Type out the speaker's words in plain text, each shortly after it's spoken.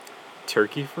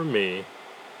Turkey for me,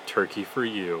 turkey for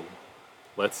you.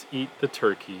 Let's eat the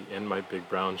turkey in my big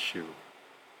brown shoe.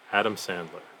 Adam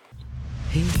Sandler.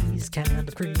 He's kind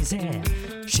of crazy,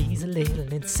 she's a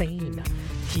little insane.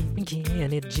 Keeping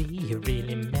Kenny G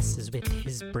really messes with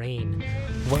his brain.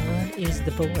 One is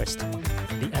divorced,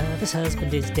 the other's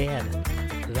husband is dead.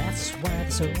 That's why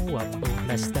they're so both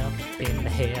messed up in the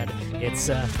head. It's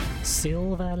a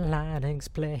Silver Linings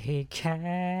Playcast.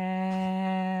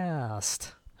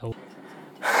 Oh.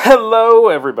 Hello,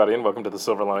 everybody, and welcome to the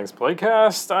Silver Linings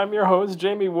Playcast. I'm your host,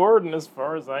 Jamie Ward, and as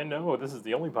far as I know, this is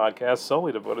the only podcast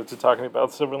solely devoted to talking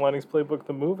about Silver Linings Playbook,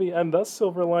 the movie, and thus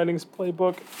Silver Linings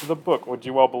Playbook, the book. Would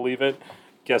you all believe it?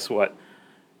 Guess what?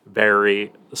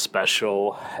 Very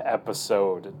special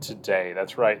episode today.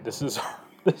 That's right. This is,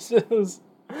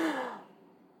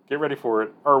 get ready for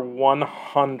it, our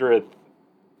 100th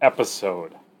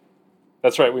episode.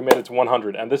 That's right, we made it to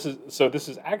 100, and this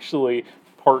is actually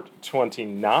part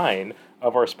 29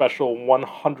 of our special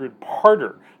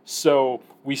 100-parter. So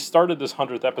we started this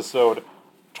 100th episode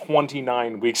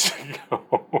 29 weeks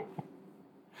ago.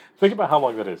 Think about how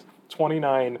long that is.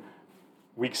 29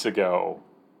 weeks ago,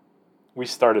 we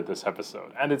started this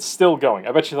episode, and it's still going.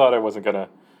 I bet you thought I wasn't going to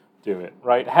do it,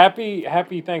 right?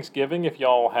 Happy Thanksgiving if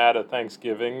y'all had a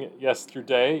Thanksgiving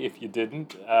yesterday. If you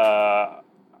didn't,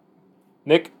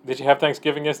 Nick, did you have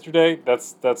Thanksgiving yesterday?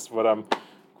 That's what I'm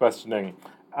questioning.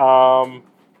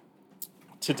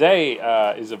 Today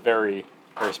is a very,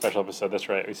 very special episode. That's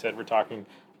right. We said we're talking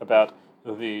about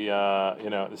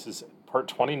this is part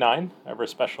 29 of our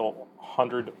special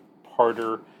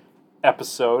 100-parter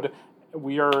episode.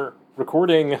 We are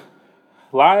recording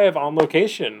live on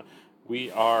location.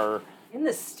 We are in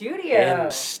the studio.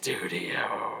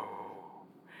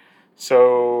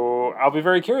 So I'll be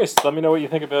very curious. Let me know what you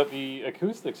think about the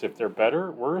acoustics, if they're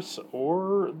better, worse,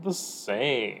 or the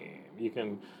same. You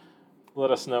can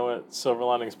let us know at Silver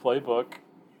Linings Playbook.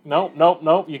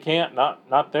 Nope, you can't.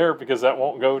 Not there, because that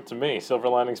won't go to me.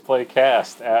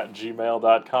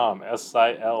 silverliningsplaycast@gmail.com.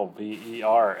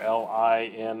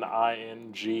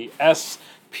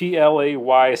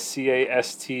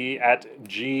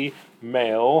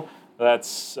 silverliningsplaycast@gmail.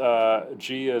 That's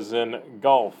G as in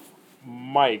golf,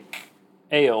 Mike,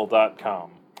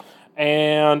 ale.com.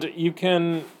 And you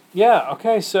can,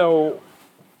 so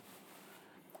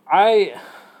I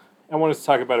wanted to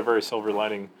talk about a very Silver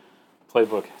Lining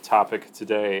Playbook topic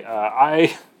today.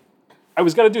 I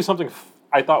was going to do something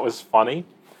I thought was funny,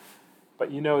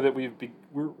 but you know that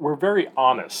we're very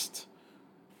honest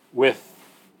with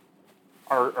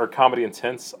our comedy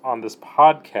intents on this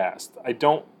podcast. I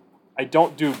don't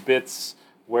do bits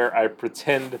where I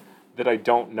pretend that I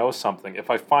don't know something. If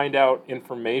I find out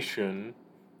information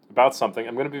about something,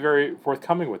 I'm going to be very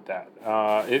forthcoming with that.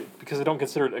 Because I don't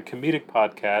consider it a comedic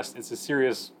podcast. It's a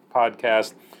serious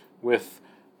podcast with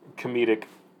comedic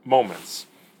moments.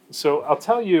 So I'll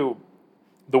tell you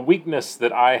the weakness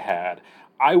that I had.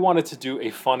 I wanted to do a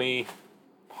funny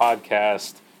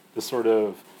podcast. The sort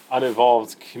of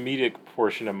unevolved comedic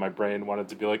portion of my brain wanted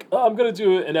to be like, I'm going to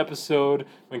do an episode.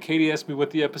 When Katie asked me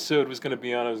what the episode was going to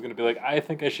be on, I was going to be like, I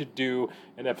think I should do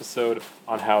an episode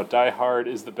on how Die Hard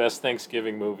is the best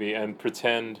Thanksgiving movie, and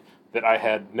pretend that I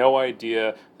had no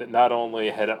idea that not only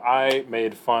had I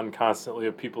made fun constantly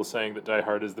of people saying that Die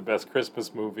Hard is the best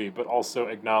Christmas movie, but also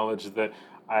acknowledge that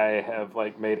I have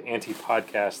made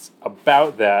anti-podcasts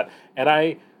about that. And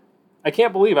I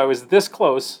can't believe I was this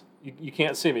close. You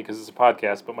can't see me because it's a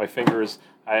podcast, but my fingers,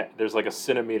 there's like a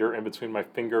centimeter in between my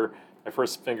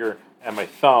first finger and my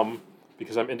thumb,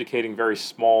 because I'm indicating very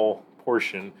small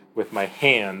portion with my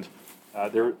hand.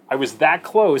 I was that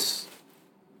close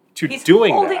to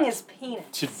doing that. He's holding his penis.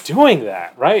 To doing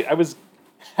that, right? I was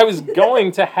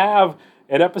going to have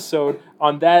an episode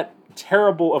on that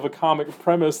terrible of a comic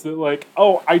premise that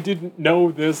I didn't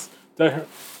know this. And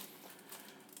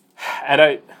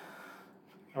I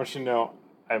want you to know,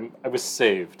 I was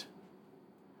saved.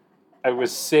 I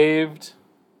was saved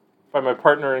by my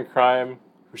partner in crime,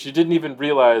 who she didn't even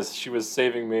realize she was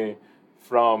saving me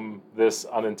from this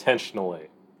unintentionally.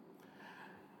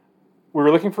 We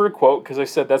were looking for a quote, because I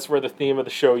said that's where the theme of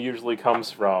the show usually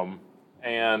comes from.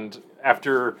 And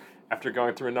after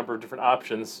going through a number of different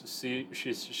options, she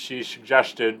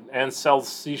suggested, and sells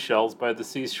seashells by the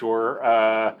seashore.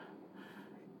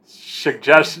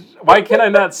 Why can I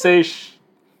not say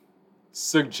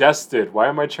suggested? Why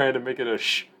am I trying to make it a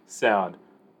sh sound?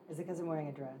 Is it because I'm wearing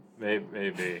a dress?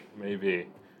 Maybe. Maybe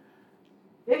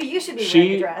you should be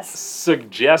wearing a dress. She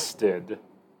suggested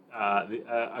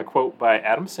a quote by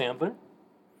Adam Sandler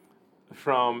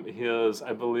from his,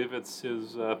 I believe it's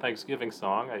his Thanksgiving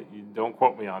song. You don't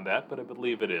quote me on that, but I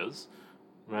believe it is,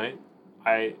 right?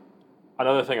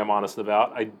 Another thing I'm honest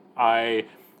about, I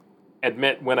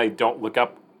admit when I don't look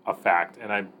up a fact,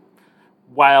 and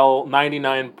while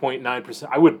 99.9%,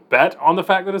 I would bet on the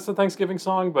fact that it's a Thanksgiving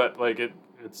song, but like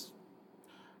it's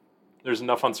there's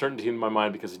enough uncertainty in my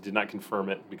mind because he did not confirm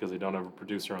it, because I don't have a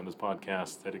producer on this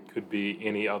podcast, that it could be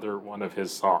any other one of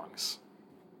his songs.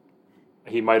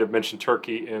 He might have mentioned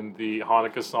turkey in the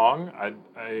Hanukkah song.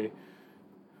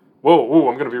 Whoa,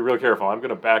 I'm going to be real careful. I'm going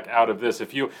to back out of this.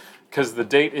 Because the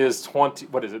date is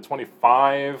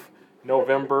 25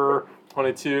 November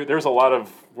 22. There's a lot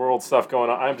of world stuff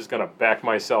going on. I'm just going to back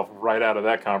myself right out of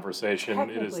that conversation.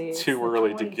 It is too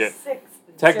early to get.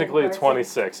 Technically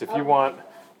 26. If you want,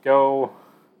 go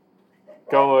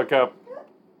look up.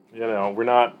 We're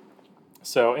not.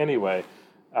 So anyway,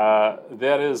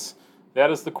 that is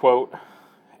the quote,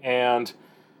 and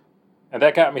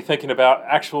that got me thinking about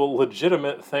actual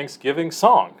legitimate Thanksgiving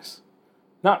songs.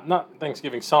 Not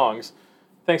Thanksgiving songs,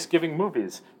 Thanksgiving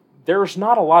movies. There's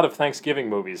not a lot of Thanksgiving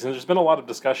movies, and there's been a lot of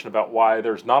discussion about why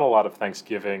there's not a lot of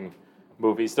Thanksgiving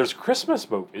movies. There's Christmas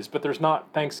movies, but there's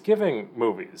not Thanksgiving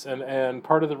movies. And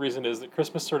part of the reason is that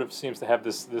Christmas sort of seems to have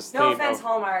this theme No offense, of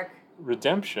Hallmark.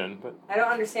 redemption. But I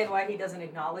don't understand why he doesn't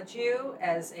acknowledge you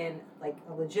as in like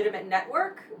a legitimate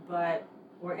network, but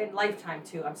or in Lifetime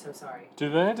too. I'm so sorry. Do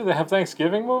they have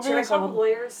Thanksgiving movies? Should I call the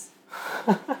lawyers?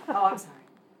 Oh, I'm sorry.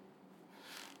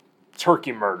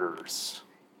 Turkey murders.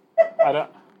 I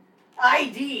don't.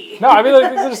 ID. No, I mean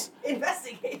like there's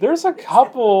investigate. There's a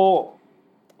couple,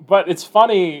 but it's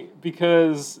funny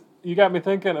because you got me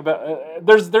thinking about.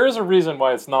 There is a reason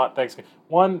why it's not Thanksgiving.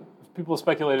 One, people have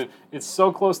speculated it's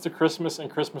so close to Christmas, and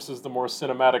Christmas is the more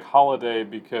cinematic holiday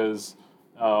because.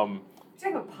 You're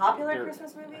talking about popular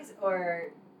Christmas movies or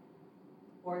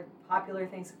popular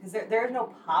things? Because there are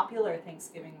no popular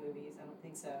Thanksgiving movies. I don't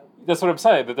think so. That's what I'm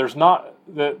saying. That there's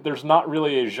not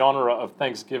really a genre of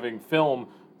Thanksgiving film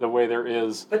the way there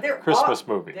is Christmas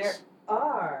movies. There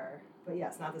are, but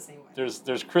yes, not the same way.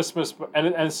 There's Christmas, and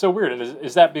it's so weird. And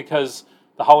is that because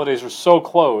the holidays are so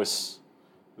close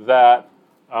that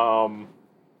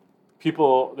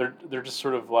people they're just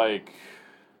sort of like.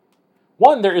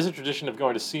 One, there is a tradition of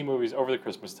going to see movies over the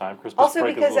Christmas time. Christmas also,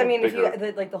 break because is a little if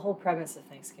bigger. you the whole premise of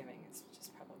Thanksgiving is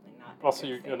just probably not. Also,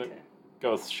 you're gonna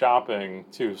go shopping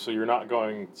too, so you're not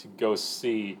going to go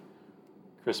see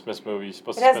Christmas movies.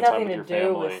 You're supposed to spend time with your family. It has nothing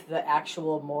to do with the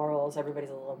actual morals. Everybody's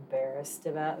a little embarrassed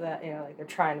about that. Like they're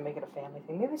trying to make it a family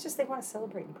thing. Maybe it's just they want to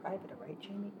celebrate in private, right,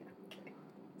 Jamie? Okay.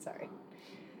 Sorry.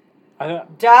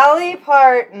 Dolly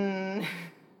Parton.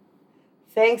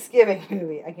 Thanksgiving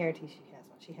movie. I guarantee she has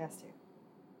one. She has to.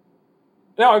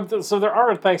 No, so there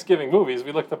are Thanksgiving movies.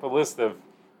 We looked up a list of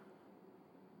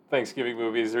Thanksgiving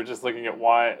movies. They're just looking at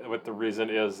what the reason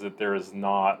is that there is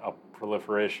not a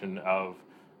proliferation of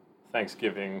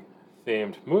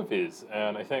Thanksgiving-themed movies.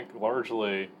 And I think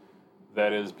largely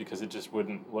that is because it just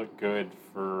wouldn't look good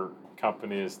for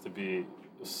companies to be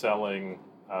selling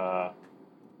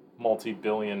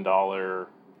multi-billion-dollar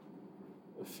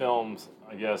films.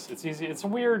 I guess it's easy. It's a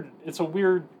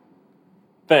weird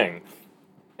thing.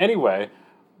 Anyway,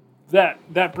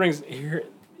 that brings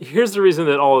here's the reason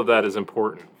that all of that is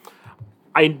important.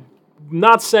 I'm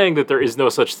not saying that there is no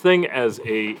such thing as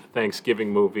a Thanksgiving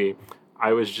movie.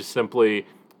 I was just simply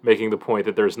making the point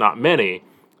that there's not many.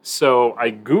 So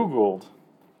I Googled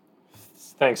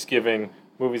Thanksgiving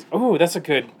movies. Oh, that's a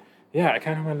good. Yeah, I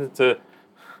kind of wanted to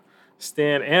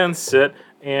stand and sit,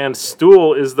 and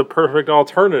stool is the perfect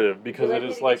alternative because it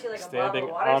is like standing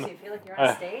on so you feel like you're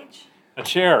on stage? A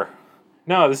chair.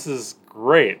 No, this is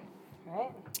great.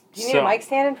 Right. Do you need a mic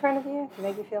stand in front of you to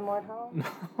make you feel more at home?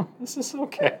 No, this is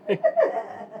okay.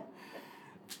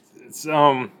 It's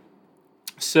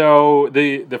So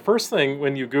the first thing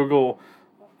when you Google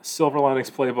Silver Linings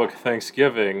Playbook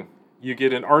Thanksgiving, you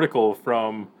get an article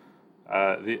from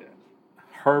the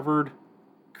Harvard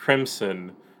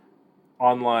Crimson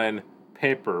online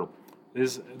paper.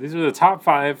 These are the top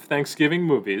 5 Thanksgiving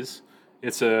movies.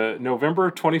 It's a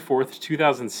November 24th,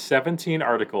 2017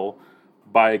 article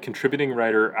by contributing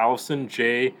writer Allison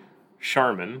J.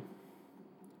 Sharman.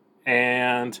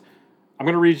 And I'm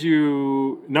going to read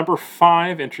you number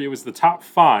 5 entry. It was the top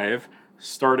 5,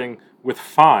 starting with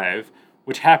 5,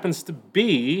 which happens to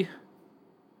be,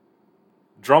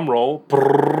 drumroll,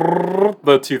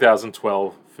 the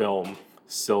 2012 film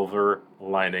Silver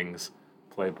Linings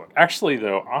Playbook. Actually,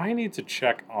 though, I need to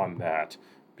check on that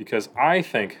because I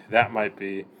think that might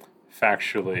be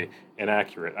factually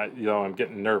inaccurate. I'm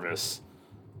getting nervous.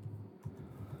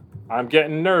 I'm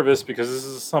getting nervous because this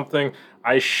is something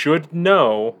I should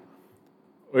know.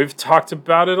 We've talked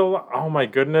about it a lot. Oh my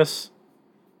goodness.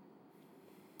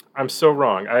 I'm so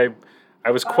wrong.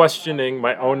 I was questioning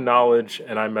my own knowledge,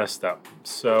 and I messed up.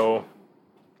 So,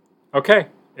 okay,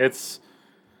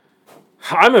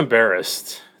 I'm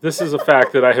embarrassed. This is a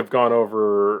fact that I have gone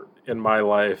over in my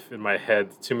life, in my head,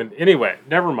 too many. Anyway,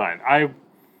 never mind.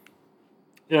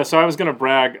 So I was going to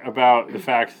brag about the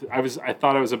fact I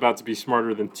thought I was about to be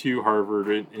smarter than 2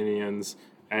 Harvardians,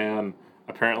 and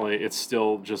apparently it's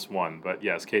still just 1. But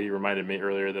yes, Katie reminded me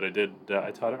earlier that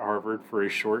I taught at Harvard for a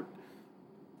short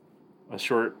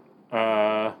moment.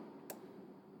 Or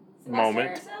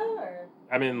so, or?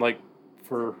 I mean, like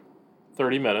for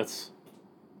 30 minutes.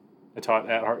 I taught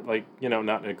at Harvard, like,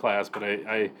 not in a class, but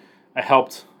I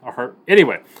helped a Harvard.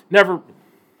 Anyway,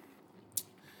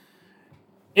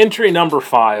 Entry number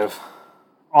 5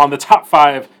 on the top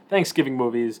 5 Thanksgiving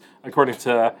movies, according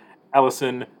to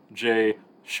Ellison J.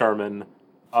 Sharman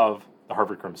of the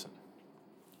Harvard Crimson.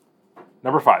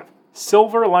 Number 5,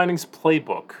 Silver Linings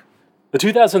Playbook. The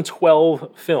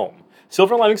 2012 film.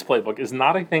 Silver Linings Playbook is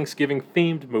not a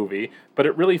Thanksgiving-themed movie, but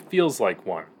it really feels like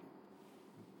one.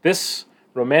 This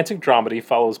romantic dramedy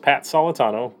follows Pat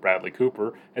Solitano, Bradley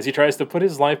Cooper, as he tries to put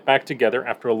his life back together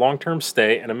after a long-term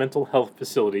stay in a mental health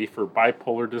facility for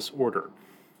bipolar disorder.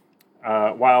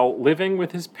 While living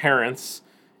with his parents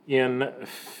in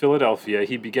Philadelphia,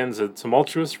 he begins a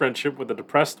tumultuous friendship with a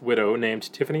depressed widow named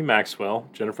Tiffany Maxwell,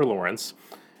 Jennifer Lawrence,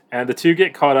 and the two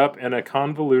get caught up in a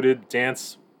convoluted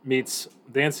dancing meets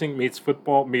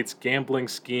football meets gambling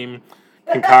scheme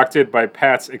concocted by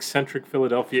Pat's eccentric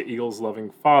Philadelphia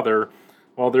Eagles-loving father.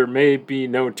 While there may be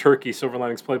no turkey, Silver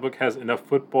Linings Playbook has enough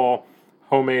football,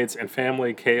 homemades, and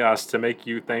family chaos to make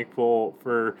you thankful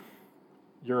for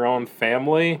your own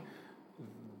family.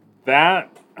 Well,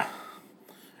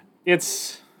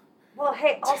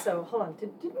 hey, also, hold on.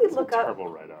 Did we look up? Terrible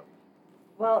write-up.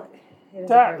 Well, it is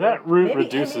that maybe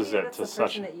reduces it that's to the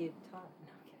such. person that you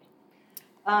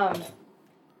taught. Okay.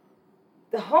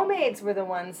 The homemades were the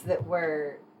ones that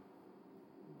were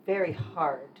very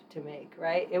hard to make,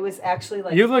 right? It was actually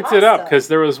like You looked it up because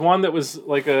there was one that was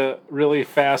like a really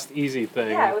fast, easy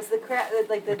thing. Yeah, it was the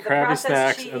Krabby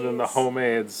Snacks, cheese. and then the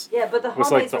homemades. Yeah, but the was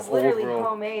homemades like the was literally whole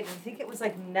homemade. I think it was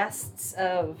like nests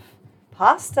of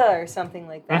pasta or something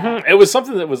like that. Mm-hmm. It was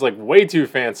something that was like way too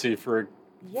fancy for a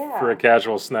Yeah.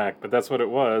 casual snack, but that's what it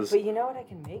was. But you know what I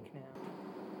can make now?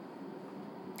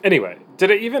 Anyway,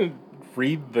 did I even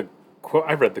read the quote?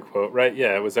 I read the quote, right?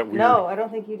 Yeah, it was that weird. No, I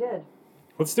don't think you did.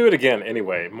 Let's do it again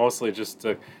anyway, mostly just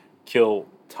to kill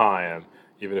time,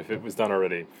 even if it was done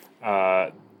already.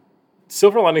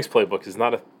 Silver Linings Playbook is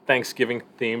not a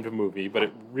Thanksgiving-themed movie, but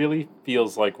it really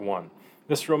feels like one.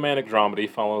 This romantic dramedy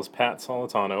follows Pat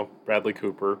Solitano, Bradley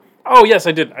Cooper. Oh, yes,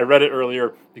 I did. I read it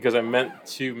earlier because I meant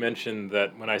to mention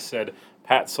that when I said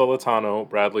Pat Solitano,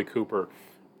 Bradley Cooper,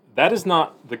 that is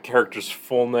not the character's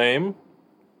full name.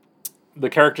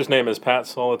 The character's name is Pat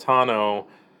Solitano,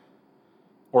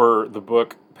 or the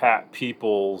book Pat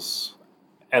Peoples,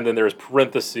 and then there's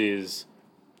parentheses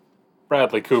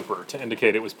Bradley Cooper to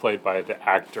indicate it was played by the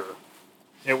actor.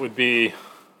 It would be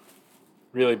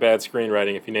really bad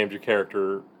screenwriting if you named your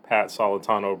character Pat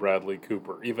Solitano Bradley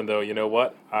Cooper, even though, you know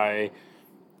what, I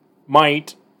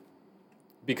might,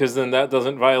 because then that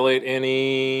doesn't violate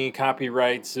any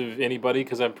copyrights of anybody,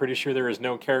 because I'm pretty sure there is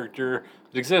no character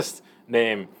that exists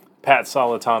named Pat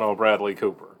Solitano Bradley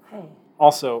Cooper. Hey.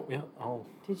 Also,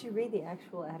 Did you read the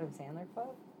actual Adam Sandler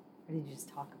quote? Or did you just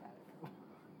talk about it?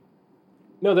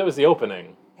 No, that was the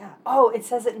opening. Yeah. Oh, it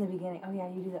says it in the beginning. Oh, yeah,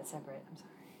 you do that separate.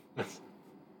 I'm sorry.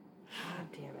 God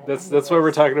damn it. That's why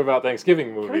we're talking about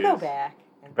Thanksgiving movies. Can we go back?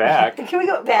 Back? Can we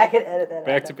go back and edit that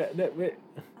Back out? to back. No, wait.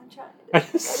 I'm trying. I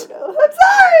don't know. I'm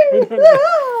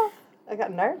sorry. I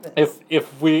got nervous.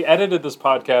 If we edited this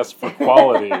podcast for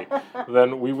quality,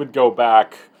 then we would go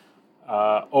back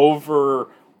over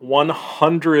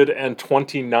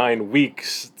 129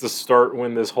 weeks to start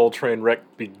when this whole train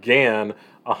wreck began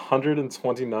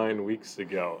 129 weeks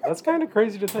ago. That's kind of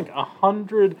crazy to think.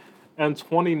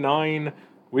 129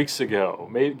 weeks ago,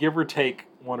 maybe give or take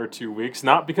 1 or 2 weeks.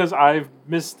 Not because I've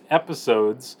missed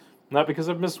episodes, not because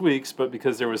I've missed weeks, but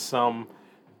because there was some.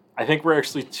 I think we're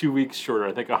actually 2 weeks shorter.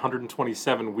 I think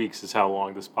 127 weeks is how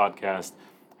long this podcast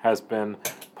has been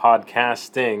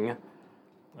podcasting.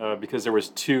 Because there was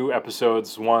 2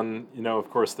 episodes, one,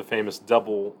 of course, the famous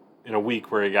double in a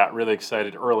week where he got really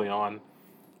excited early on.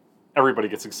 Everybody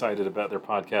gets excited about their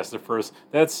podcast at first.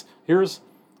 Here's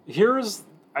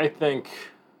I think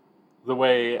the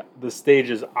way the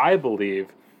stages I believe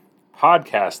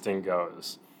podcasting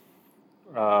goes.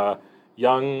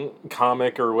 Young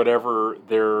comic or whatever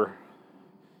their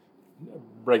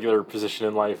regular position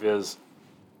in life is,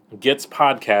 gets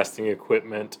podcasting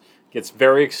equipment, gets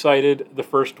very excited the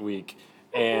first week,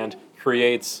 and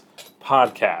creates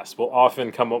podcasts will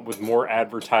often come up with more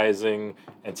advertising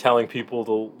and telling people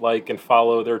to like and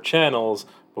follow their channels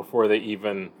before they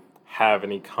even have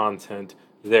any content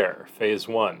there. Phase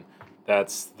 1,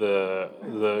 that's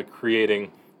the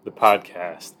creating the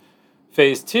podcast.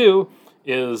 Phase 2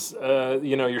 is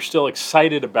you're still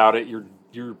excited about it.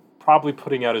 You're probably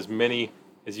putting out as many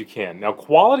as you can. Now,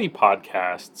 quality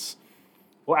podcasts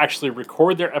will actually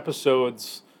record their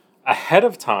episodes ahead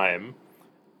of time.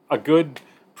 A good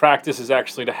practice is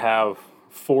actually to have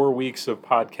 4 weeks of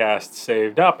podcasts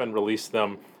saved up and release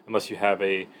them, unless you have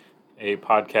a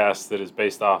podcast that is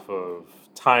based off of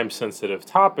time-sensitive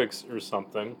topics or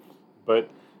something. But,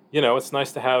 it's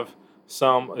nice to have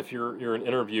some, if you're an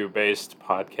interview-based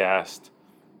podcast.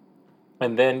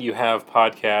 And then you have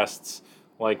podcasts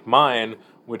like mine,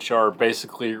 which are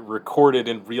basically recorded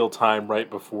in real time right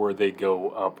before they go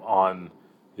up on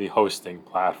the hosting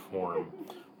platform,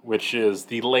 which is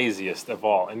the laziest of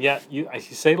all. And yet, you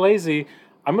say lazy,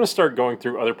 I'm going to start going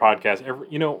through other podcasts.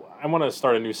 I want to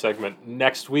start a new segment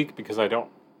next week because I don't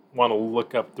want to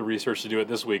look up the research to do it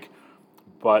this week.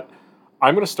 But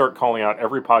I'm going to start calling out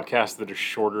every podcast that is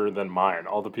shorter than mine.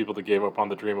 All the people that gave up on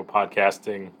the dream of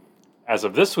podcasting as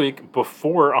of this week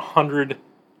before 100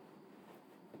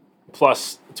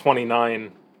 plus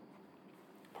 29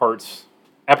 parts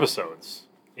episodes.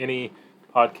 Any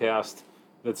podcast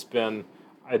that's been...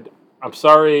 I'm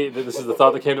sorry that this is the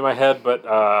thought that came to my head,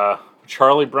 but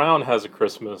Charlie Brown has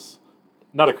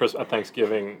a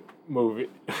Thanksgiving movie,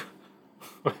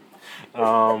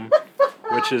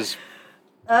 which is...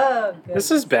 Oh,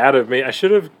 this is bad of me. I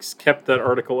should have kept that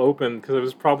article open because I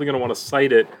was probably going to want to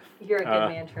cite it. You're a good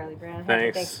man, Charlie Brown.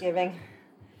 Happy Thanksgiving.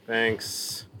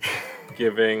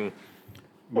 Thanksgiving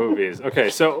movies. Okay,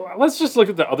 so let's just look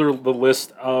at the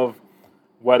list of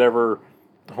whatever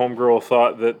Homegirl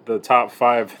thought that the top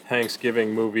 5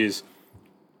 Thanksgiving movies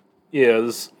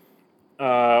is.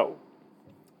 So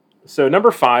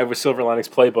number 5 was Silver Linings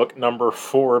Playbook. Number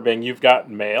 4 being You've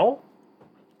Got Mail.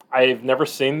 I've never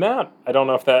seen that. I don't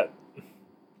know if that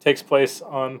takes place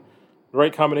on the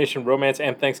right combination, romance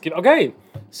and Thanksgiving. Okay,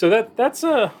 so that's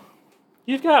a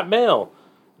You've Got Mail.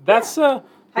 That's a...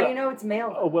 How do you know it's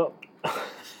mail? Oh, well...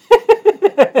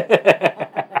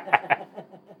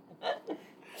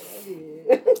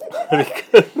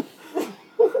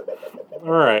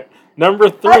 All right. Number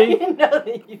 3. How do you know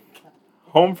that you got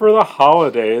Home for the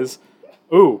Holidays.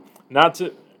 Ooh, not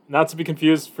to be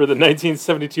confused for the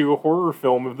 1972 horror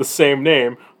film of the same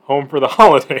name, Home for the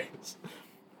Holidays.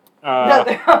 No,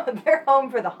 they're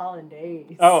home for the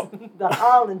holidays. Oh. The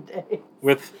holidays.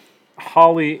 With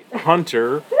Holly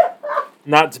Hunter,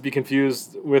 not to be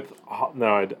confused with...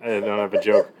 No, I don't have a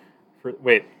joke.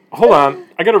 Wait, hold on.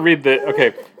 I got to read the...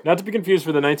 Okay, not to be confused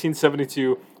for the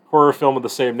 1972 horror film of the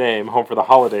same name, Home for the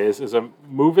Holidays, is a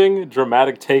moving,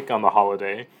 dramatic take on the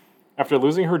holiday. After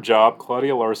losing her job,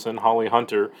 Claudia Larson, Holly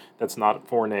Hunter, that's not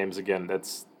 4 names again,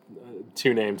 that's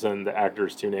 2 names and the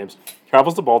actor's 2 names,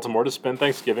 travels to Baltimore to spend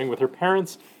Thanksgiving with her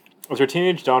parents. As her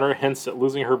teenage daughter hints at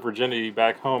losing her virginity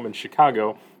back home in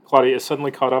Chicago, Claudia is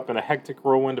suddenly caught up in a hectic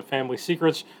whirlwind of family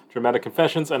secrets, dramatic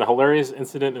confessions, and a hilarious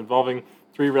incident involving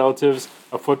 3 relatives,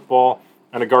 a football,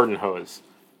 and a garden hose.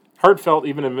 Heartfelt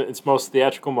even in its most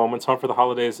theatrical moments, Home for the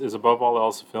Holidays is above all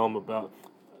else a film about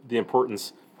the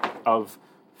importance of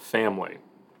family.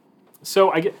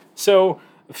 So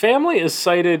family is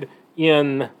cited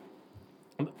in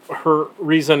her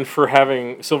reason for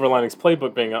having Silver Linings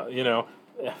Playbook being, and family,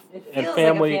 like a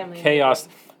family chaos.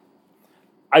 movie.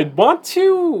 I want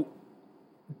to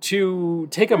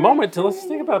take a moment to let's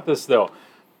think about this though.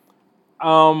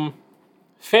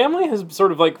 Family has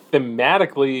sort of like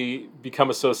thematically become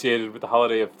associated with the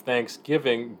holiday of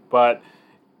Thanksgiving, but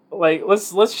like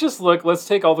let's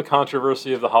take all the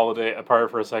controversy of the holiday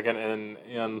apart for a second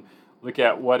and look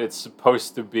at what it's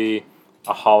supposed to be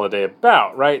a holiday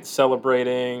about, right?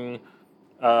 Celebrating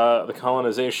the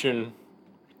colonization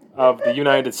of the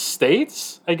United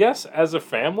States, I guess, as a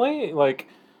family, like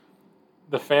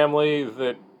the family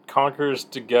that conquers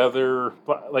together,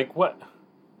 like what?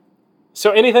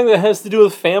 So anything that has to do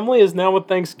with family is now a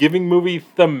Thanksgiving movie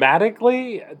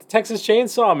thematically? The Texas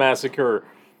Chainsaw Massacre.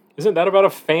 Isn't that about a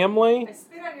family? I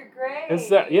spit on your grave. Is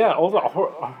that, yeah, all the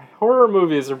horror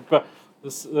movies are about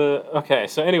this, okay,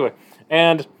 so anyway.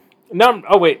 And,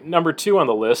 number 2 on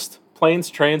the list, Planes,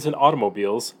 Trains, and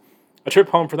Automobiles. A Trip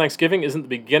Home for Thanksgiving isn't the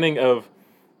beginning of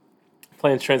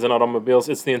Planes, Trains, and Automobiles.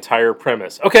 It's the entire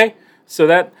premise. Okay, so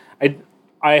that, I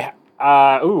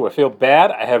feel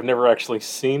bad. I have never actually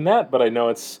seen that, but I know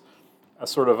it's a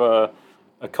sort of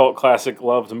a cult classic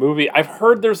loved movie. I've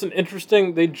heard there's an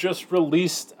interesting. They just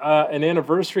released an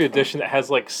anniversary edition that has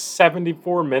like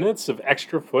 74 minutes of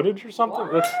extra footage or something.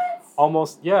 What? That's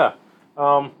almost yeah.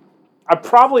 I'm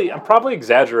probably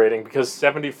exaggerating because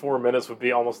 74 minutes would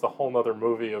be almost a whole nother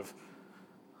movie of.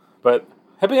 But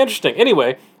it'd be interesting.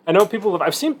 Anyway, I know people have.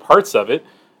 I've seen parts of it.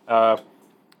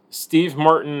 Steve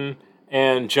Martin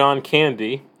and John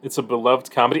Candy. It's a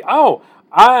beloved comedy. Oh,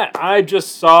 I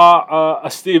just saw a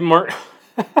Steve Martin.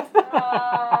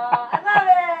 I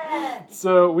love it.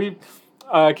 So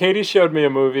Katie showed me a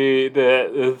movie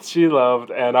that she loved,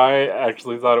 and I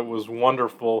actually thought it was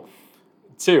wonderful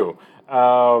too.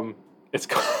 It's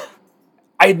called,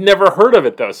 I'd never heard of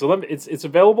it though, so it's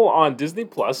available on Disney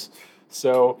Plus.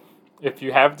 So if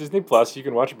you have Disney Plus, you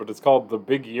can watch it. But it's called The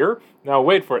Big Year. Now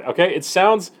wait for it. Okay, it's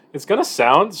gonna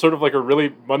sound sort of like a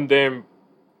really mundane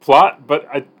plot, but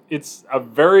it's a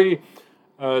very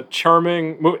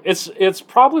charming movie. It's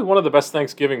probably one of the best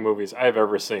Thanksgiving movies I've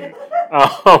ever seen.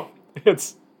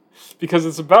 It's because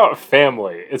it's about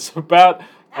family. It's about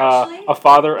Actually, a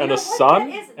father and you a know what? son.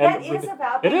 That is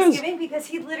about it is. Thanksgiving because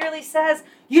he literally says,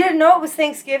 "You didn't know it was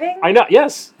Thanksgiving." I know.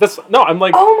 Yes, I'm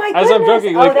like. Oh my as I'm goodness.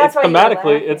 joking, Oh, like that's why you're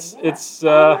thematically, laughing. it's.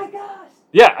 Oh my gosh.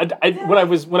 Yeah,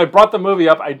 when I brought the movie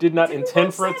up, I did not Didn't intend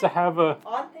we for it say to have a On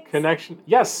Thanksgiving? connection.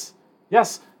 Yes.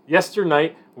 Yesterday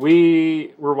night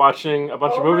we were watching a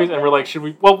bunch of Oh my movies, and we're like, should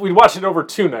we? Well, we watched it over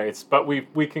 2 nights, but we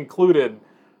concluded.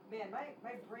 Man, my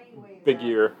brain waves Big are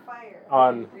Year fire. on,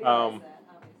 I didn't realize that,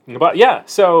 obviously. But yeah,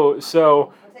 so I'll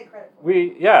take credit for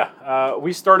it.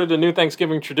 we started a new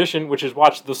Thanksgiving tradition, which is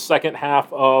watch the second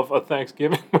half of a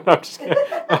Thanksgiving. I'm just kidding.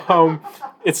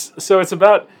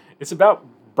 It's about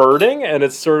birding, and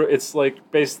it's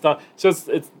like based on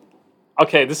it's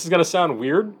okay. This is gonna sound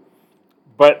weird,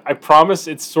 but I promise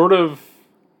it sort of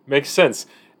makes sense.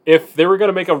 If they were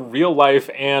gonna make a real life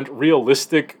and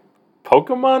realistic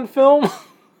Pokemon film,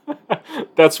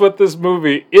 that's what this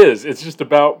movie is. It's just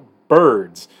about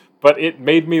birds. But it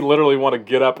made me literally want to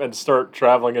get up and start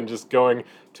traveling and just going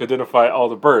to identify all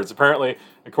the birds. Apparently,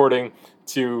 according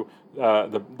to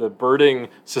the birding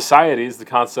societies, the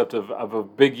concept of a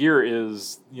big year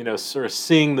is, sort of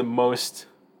seeing the most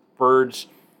birds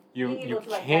you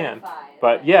can.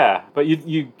 But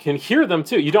you can hear them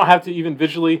too. You don't have to even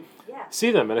visually see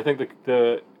them. And I think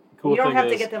the cool thing is... You don't have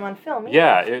to get them on film either.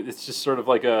 Yeah, it's just sort of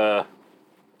like But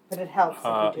it helps.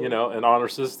 an honor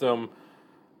system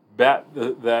that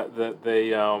they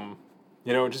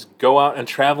just go out and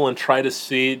travel and try to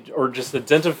see or just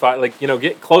identify,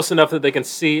 get close enough that they can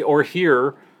see or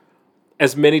hear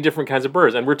as many different kinds of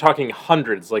birds. And we're talking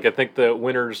hundreds. Like, I think the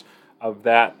winners of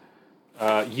that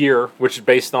year, which is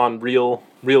based on real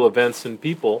events and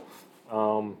people,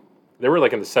 they were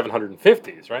like in the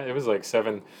 750s, right? It was like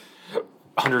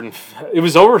 700. It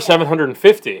was over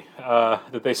 750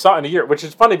 that they saw in a year, which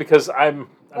is funny because I'm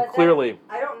clearly.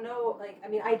 I don't know.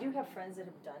 I do have friends that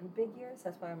have done big years.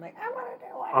 That's why I'm like, I want to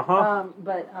do it. Uh-huh.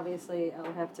 But obviously,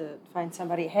 I'll have to find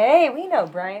somebody. Hey, we know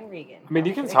Brian Regan. I mean,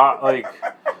 you can talk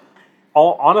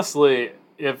honestly,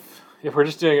 if we're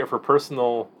just doing it for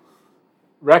personal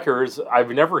records, I've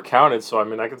never counted. So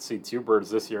I could see 2 birds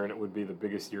this year, and it would be the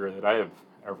biggest year that I have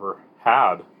ever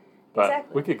had. But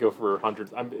Exactly. We could go for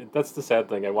hundreds. That's the sad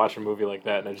thing. I watch a movie like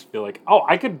that, and I just feel like, oh,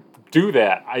 I could do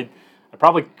that. I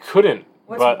probably couldn't.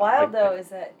 What's wild though is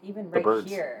that even right birds.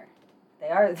 here, they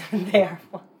are.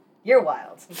 You're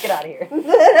wild. Get out of here.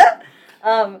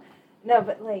 No,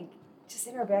 but just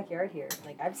in our backyard here,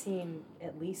 I've seen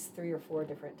at least 3 or 4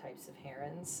 different types of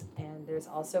herons, and there's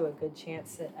also a good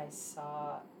chance that I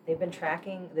saw. They've been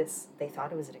tracking this. They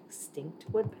thought it was an extinct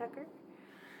woodpecker,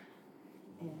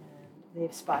 and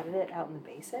they've spotted it out in the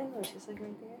basin, which is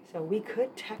right there. So we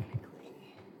could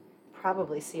technically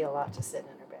probably see a lot just sitting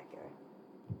in our backyard.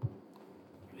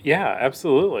 Yeah,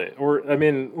 absolutely. Or,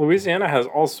 Louisiana has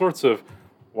all sorts of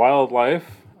wildlife.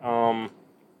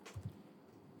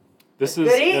 This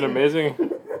is an amazing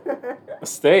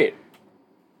state.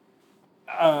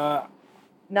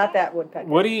 Not that woodpecker.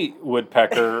 Woody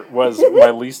Woodpecker was my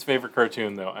least favorite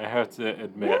cartoon, though. I have to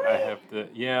admit. Really?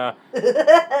 Yeah.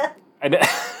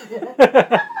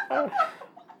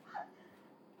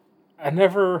 I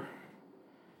never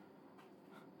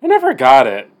got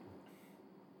it.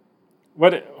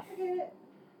 What?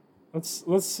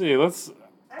 Let's see. I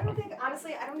don't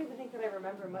even think that I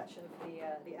remember much of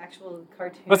the actual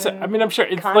cartoon. I'm sure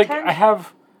it's content? like I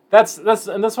have. That's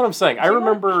what I'm saying. I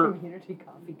remember Community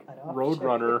Coffee Cutoff.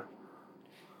 Roadrunner.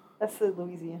 That's the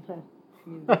Louisiana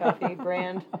Community Coffee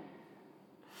brand.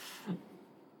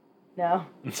 No.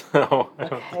 No. I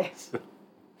don't Okay. think so.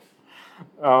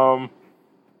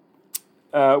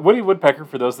 Woody Woodpecker,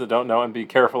 for those that don't know, and be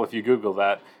careful if you Google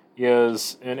that,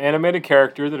 is an animated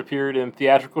character that appeared in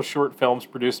theatrical short films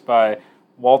produced by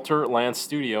Walter Lantz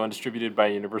Studio and distributed by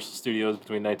Universal Studios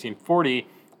between 1940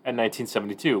 and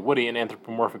 1972. Woody, an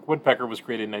anthropomorphic woodpecker, was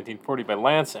created in 1940 by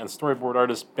Lantz and storyboard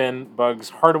artist Ben Bugs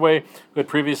Hardaway, who had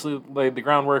previously laid the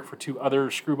groundwork for two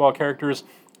other screwball characters,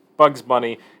 Bugs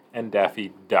Bunny and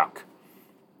Daffy Duck.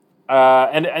 Whoa,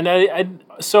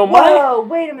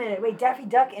 wait a minute. Wait, Daffy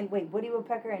Duck and Woody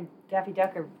Woodpecker and Daffy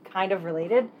Duck are kind of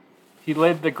related? He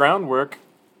laid the groundwork.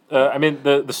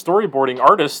 The storyboarding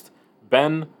artist,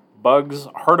 Ben Bugs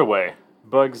Hardaway.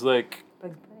 Bugs like...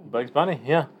 Bugs Bunny. Bugs Bunny,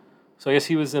 yeah. So I guess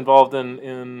he was involved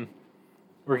in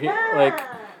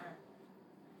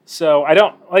So I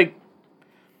don't, I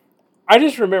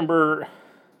just remember...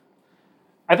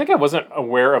 I think I wasn't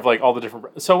aware of, all the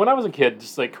different... So when I was a kid,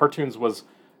 just, cartoons was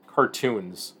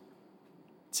cartoons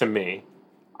to me.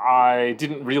 I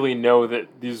didn't really know that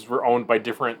these were owned by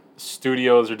different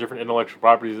studios or different intellectual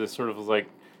properties. It sort of was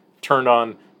turned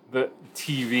on the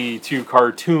TV to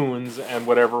cartoons, and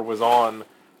whatever was on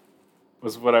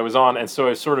was what I was on. And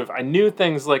so I knew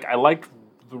things I liked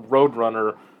the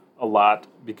Roadrunner a lot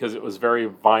because it was very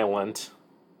violent,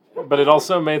 but it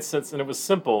also made sense and it was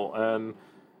simple. And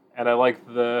I liked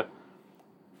there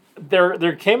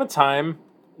came a time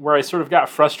where I sort of got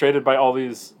frustrated by all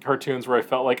these cartoons where I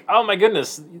felt like, oh my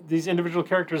goodness, these individual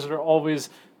characters are always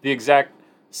the exact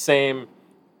same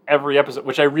every episode,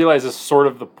 which I realize is sort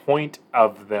of the point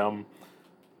of them.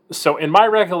 So in my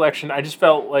recollection, I just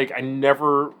felt like I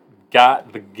never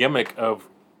got the gimmick of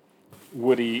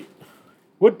Woody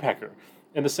Woodpecker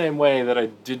in the same way that I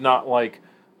did not like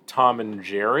Tom and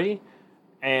Jerry,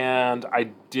 and I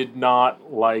did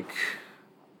not like...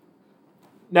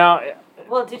 Now...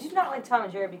 Well, did you not like Tom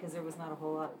and Jerry because there was not a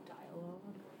whole lot of dialogue?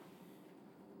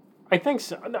 I think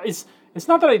so. No, it's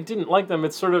not that I didn't like them.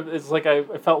 It's sort of I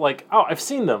felt like, oh, I've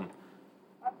seen them.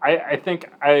 I think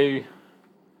I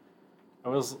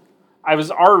was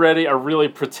already a really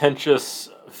pretentious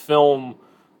film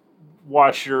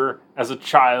watcher as a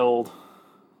child.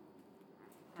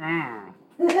 2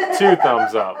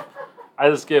 thumbs up. I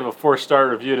just gave a 4-star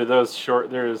review to those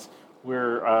short.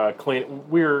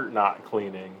 We're not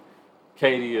cleaning.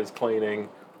 Katie is cleaning,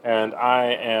 and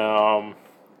I am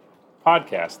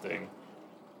podcasting.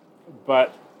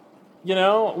 But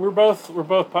we're both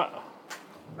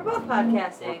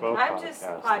podcasting. I'm just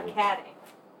podcatting.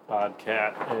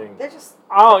 Podcatting. They're just...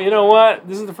 Oh, you know what?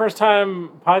 This is the first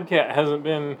time Podcat hasn't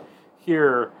been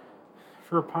here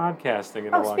for podcasting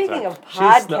in a long time. Speaking of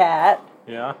Podcat,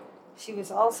 yeah. She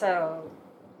was also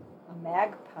a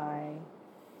magpie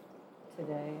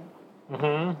today.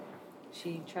 Mm-hmm.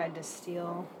 She tried to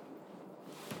steal...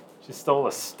 She stole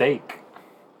a steak.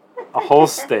 A whole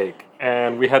steak.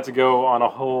 And we had to go on a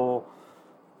whole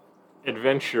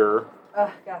adventure. Oh,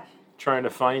 gosh. Trying to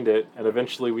find it. And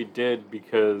eventually we did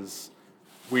because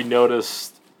we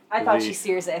noticed... I thought she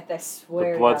seriously, I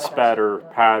swear. The blood spatter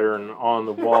pattern on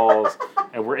the walls.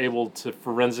 And we're able to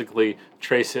forensically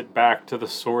trace it back to the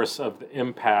source of the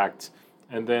impact.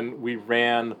 And then we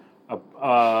ran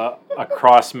a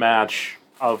cross-match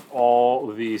of all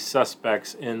the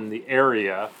suspects in the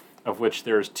area, of which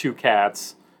there's 2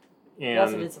 cats. And we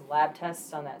also did some lab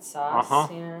tests on that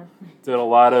sauce. Yeah. Did a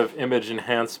lot of image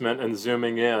enhancement and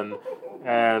zooming in.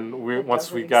 And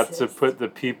once we got to put the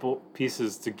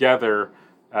pieces together,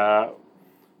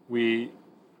 we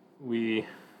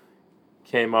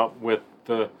came up with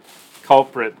the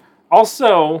culprit.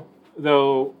 Also,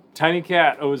 though, Tiny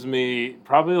Cat owes me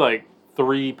probably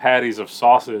 3 patties of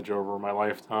sausage over my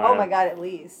lifetime. Oh my god, at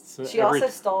least. So she also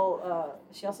stole a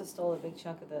big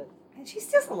chunk of the... And she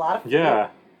steals a lot of food. Yeah. I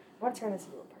want to turn this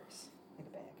into a purse, like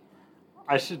a bag.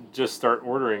 I should just start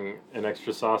ordering an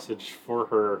extra sausage for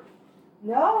her.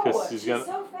 No, she's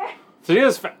so fat. She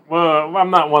is fat. Well,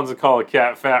 I'm not one to call a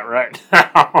cat fat right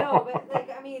now. No, but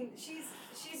she's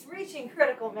reaching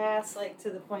critical mass, to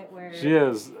the point where... She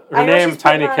is. Her name,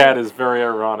 Tiny Cat, is very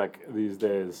ironic these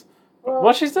days.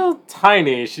 Well, she's still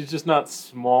tiny. She's just not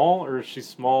small, or she's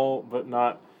small but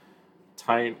not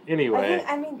tiny. Anyway.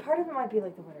 Part of it might be the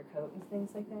winter coat and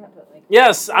things like that, but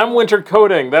Yes, I'm winter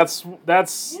coating. That's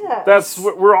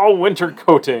what we're all winter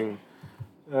coating.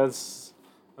 That's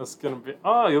gonna be.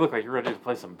 Oh, you look like you're ready to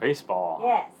play some baseball.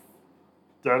 Yes.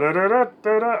 Da da da da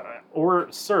da da.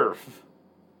 Or surf.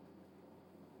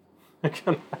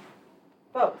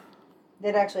 Both.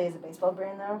 It actually is a baseball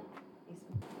brand though.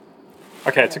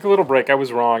 Okay, I took a little break. I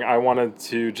was wrong. I wanted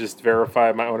to just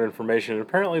verify my own information.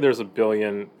 Apparently there's 1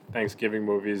 billion Thanksgiving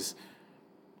movies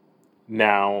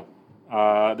now.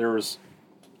 There was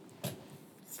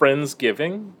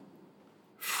Friendsgiving,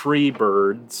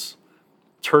 Freebirds,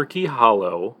 Turkey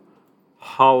Hollow,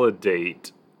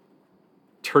 Holidate,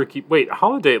 Turkey. Wait,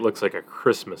 Holidate looks like a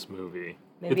Christmas movie.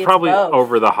 Maybe It's it's probably both.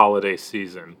 over the holiday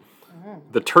season.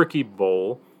 The Turkey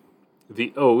Bowl,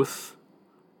 The Oath,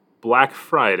 Black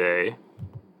Friday,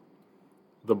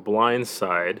 The Blind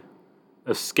Side,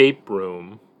 Escape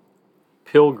Room,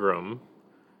 Pilgrim,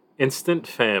 Instant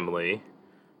Family,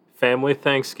 Family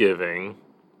Thanksgiving,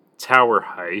 Tower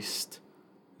Heist,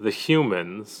 The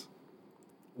Humans,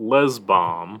 Les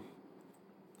Bomb,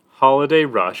 Holiday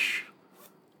Rush,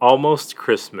 Almost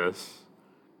Christmas,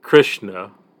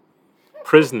 Krishna,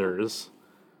 Prisoners,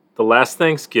 The Last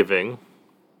Thanksgiving,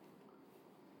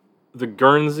 The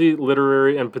Guernsey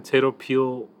Literary and Potato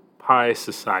Peel Pie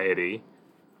Society,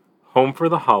 Home for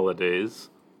the Holidays,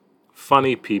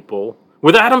 Funny People,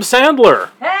 with Adam Sandler.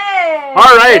 Hey!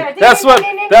 All right, that's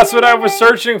what I was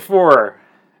searching for.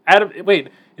 Adam, wait,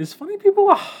 is Funny People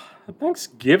a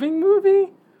Thanksgiving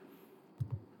movie?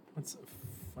 What's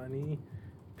Funny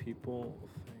People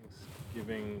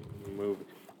Thanksgiving movie?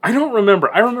 I don't remember.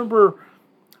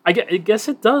 I guess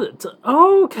it does.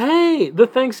 Okay, the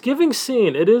Thanksgiving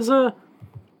scene. It is a.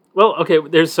 Well, okay.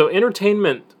 There's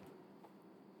entertainment.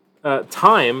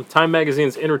 Time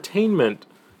Magazine's entertainment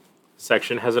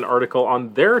section has an article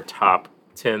on their top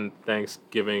 10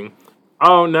 Thanksgiving.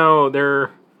 Oh no,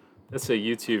 that's a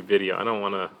YouTube video. I don't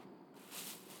want to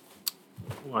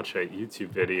watch a YouTube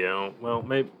video. Well,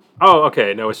 maybe. Oh,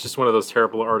 okay. No, it's just one of those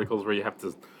terrible articles where you have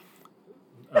to.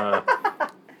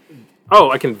 Oh,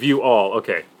 I can view all.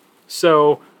 Okay.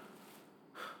 So,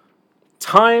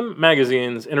 Time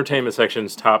Magazine's entertainment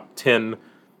section's top 10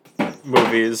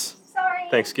 movies,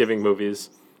 Thanksgiving movies.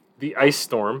 The Ice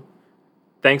Storm,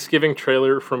 Thanksgiving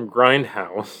trailer from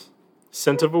Grindhouse,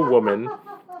 Scent of a Woman,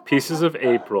 Pieces of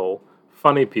April,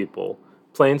 Funny People,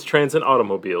 Planes, Trains, and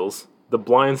Automobiles, The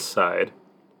Blind Side,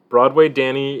 Broadway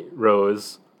Danny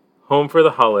Rose, Home for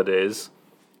the Holidays,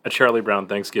 A Charlie Brown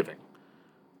Thanksgiving.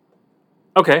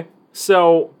 Okay,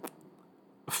 so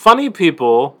Funny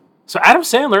People. So Adam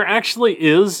Sandler actually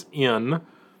is in,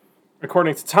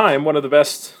 according to Time, one of the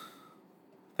best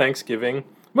Thanksgiving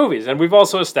movies. And we've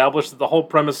also established that the whole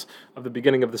premise of the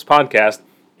beginning of this podcast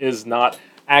is not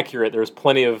accurate. There's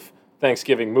plenty of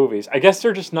Thanksgiving movies. I guess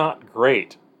they're just not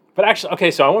great. But actually,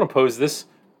 okay, so I want to pose this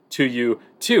to you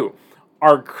too.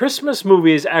 Are Christmas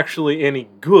movies actually any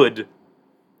good?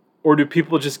 Or do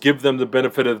people just give them the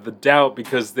benefit of the doubt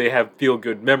because they have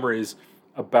feel-good memories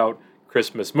about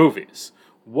Christmas movies?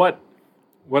 What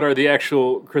are the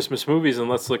actual Christmas movies? And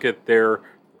let's look at their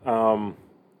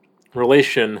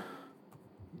relation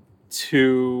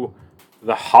to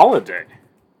the holiday.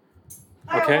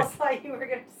 Okay? I almost thought you were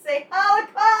going to say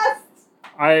Holocaust!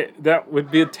 That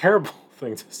would be a terrible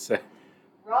thing to say.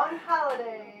 Wrong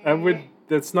holiday.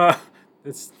 That's not...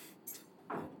 It's...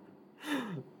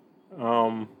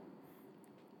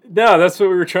 No, that's what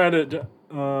we were trying to do.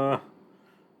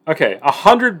 Okay,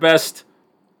 100 best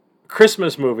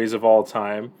Christmas movies of all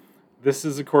time. This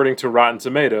is according to Rotten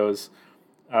Tomatoes.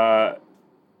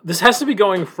 This has to be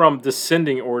going from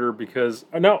descending order because...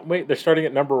 no, wait, they're starting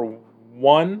at number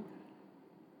 1.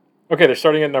 Okay, they're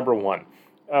starting at number 1.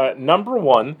 Number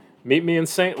 1, Meet Me in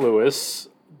St. Louis.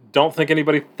 Don't think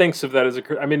anybody thinks of that as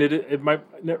a... I mean, it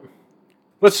might... No.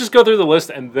 Let's just go through the list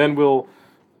and then we'll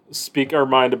speak our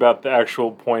mind about the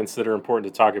actual points that are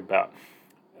important to talk about.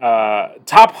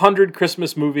 Top 100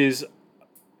 Christmas movies,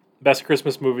 best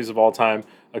Christmas movies of all time,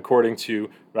 according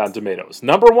to Rotten Tomatoes.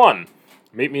 Number 1,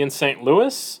 Meet Me in St.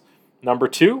 Louis. Number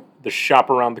 2, The Shop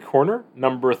Around the Corner.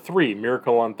 Number 3,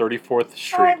 Miracle on 34th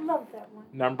Street. Oh, I love that one.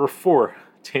 Number 4,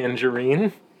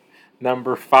 Tangerine.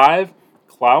 Number 5,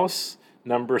 Klaus.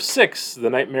 Number 6,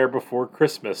 The Nightmare Before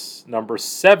Christmas. Number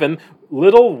 7,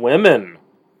 Little Women.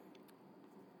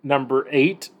 Number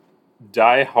 8,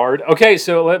 Die Hard. Okay,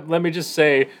 so let me just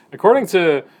say, according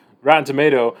to Rotten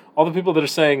Tomato, all the people that are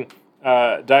saying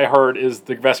Die Hard is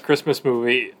the best Christmas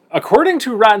movie, according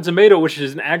to Rotten Tomato, which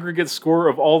is an aggregate score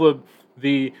of all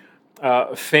the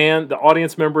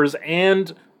audience members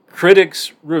and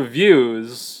critics'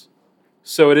 reviews,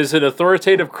 so it is an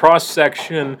authoritative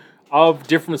cross-section of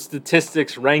different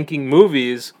statistics ranking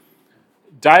movies.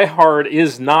 Die Hard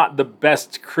is not the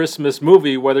best Christmas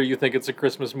movie, whether you think it's a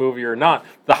Christmas movie or not.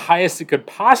 The highest it could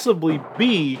possibly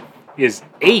be is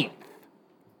 8.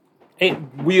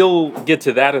 We'll get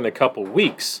to that in a couple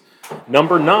weeks.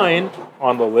 Number 9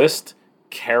 on the list,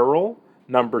 Carol.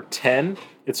 Number 10,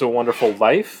 It's a Wonderful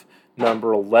Life.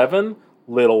 Number 11,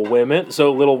 Little Women.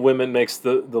 So Little Women makes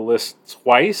the list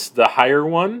twice, the higher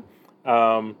one.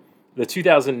 The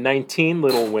 2019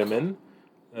 Little Women.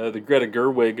 the Greta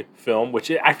Gerwig film, which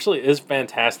it actually is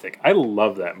fantastic. I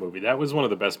love that movie. That was one of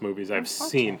the best movies I've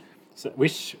seen. So we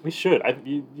should.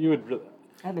 You would really.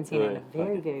 I haven't seen it in a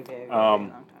very, very, very, very Um, long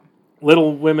time.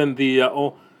 Little Women, the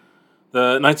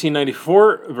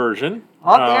 1994 version.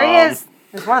 Oh, there he is.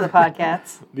 There's one of the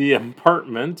podcasts. The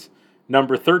Apartment,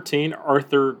 number 13.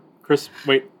 Arthur Christmas.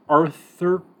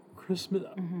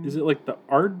 Mm-hmm. Is it like the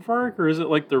Aardvark or is it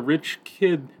like the rich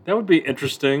kid? That would be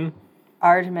interesting.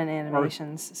 Aardman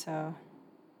Animations, so...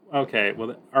 Okay,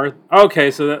 well,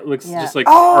 okay, so that looks just like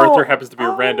Oh! Arthur happens to be a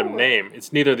random name.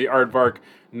 It's neither the Aardvark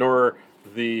nor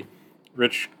the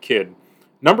rich kid.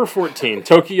 Number 14,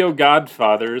 Tokyo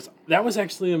Godfathers. That was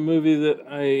actually a movie that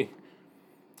I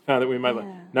found that we might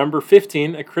like. Number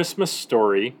 15, A Christmas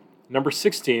Story. Number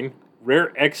 16,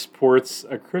 Rare Exports,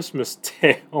 A Christmas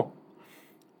Tale.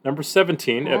 Number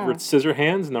 17, Edward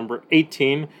Scissorhands. Number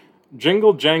 18,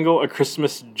 Jingle Jangle, A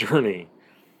Christmas Journey.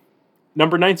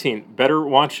 Number 19, Better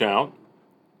Watch Out.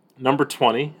 Number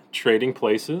 20, Trading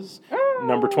Places.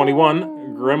 Number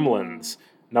 21, Gremlins.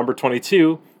 Number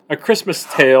 22, A Christmas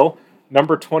Tale.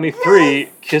 Number 23,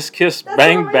 Kiss Kiss That's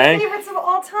Bang one of my Bang. favorites of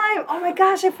all time. Oh my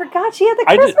gosh, I forgot she had the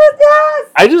I Christmas.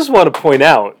 ju- I just want to point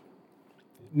out,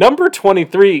 number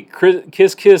 23,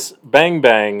 Kiss Kiss Bang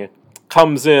Bang,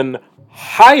 comes in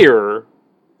higher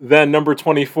than number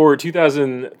 24,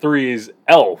 2003's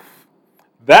Elf.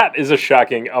 That is a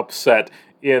shocking upset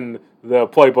in the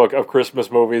playbook of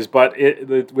Christmas movies, but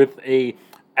with a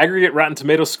aggregate Rotten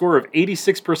Tomatoes score of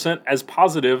 86% as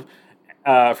positive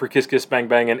for Kiss Kiss Bang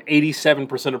Bang and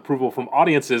 87% approval from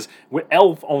audiences, with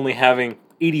Elf only having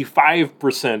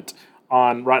 85%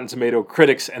 on Rotten Tomato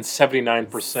critics and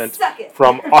 79%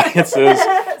 from audiences.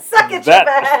 Suck it,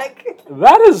 back.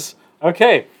 That is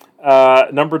okay.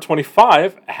 Number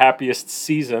 25, Happiest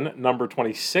Season. Number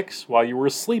 26, While You Were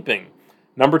Sleeping.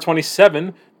 Number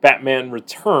 27, Batman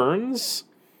Returns.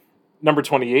 Number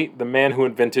 28, The Man Who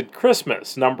Invented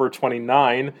Christmas. Number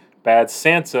 29, Bad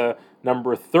Santa.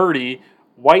 Number 30,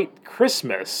 White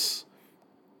Christmas.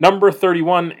 Number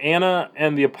 31, Anna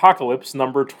and the Apocalypse.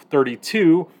 Number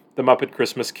 32, The Muppet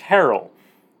Christmas Carol.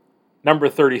 Number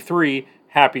 33,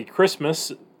 Happy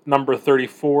Christmas. Number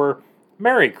 34,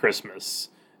 Merry Christmas.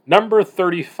 Number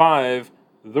 35,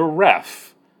 The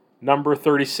Ref. Number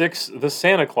 36, The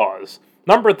Santa Claus.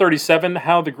 Number 37,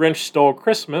 How the Grinch Stole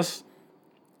Christmas.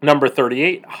 Number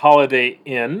 38, Holiday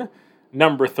Inn.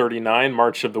 Number 39,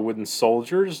 March of the Wooden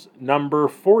Soldiers. Number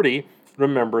 40,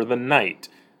 Remember the Night.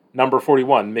 Number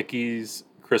 41, Mickey's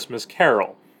Christmas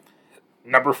Carol.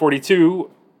 Number 42,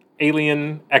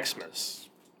 Alien Xmas.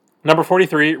 Number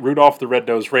 43, Rudolph the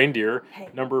Red-Nosed Reindeer. Hey.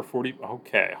 Number 40,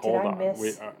 okay, hold on.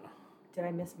 Did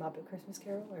I miss Muppet Christmas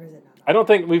Carol, or is it not? I don't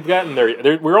think we've gotten there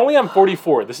yet. We're only on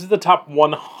 44. This is the top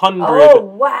 100. Oh,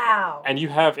 wow. And you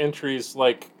have entries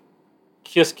like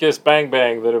Kiss Kiss Bang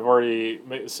Bang that have already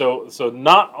made, so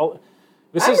not all,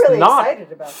 this I'm is really not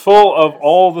excited about full of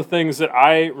all the things that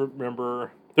I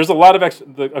remember. There's a lot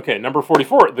of number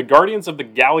 44, The Guardians of the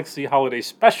Galaxy Holiday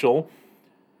Special.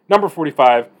 Number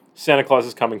 45, Santa Claus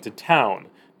is Coming to Town.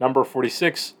 Number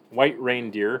 46, White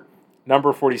Reindeer.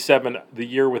 Number 47, The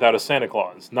Year Without a Santa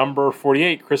Claus. Number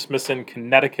 48, Christmas in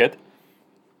Connecticut.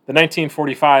 The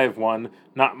 1945 one,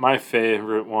 not my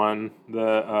favorite one,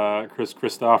 the Chris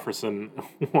Christopherson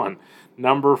one.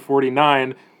 Number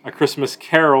 49, A Christmas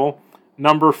Carol.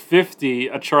 Number 50,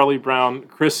 A Charlie Brown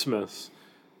Christmas.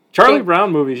 Charlie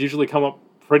Brown movies usually come up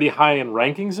pretty high in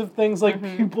rankings of things like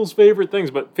people's favorite things,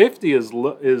 but 50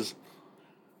 is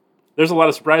there's a lot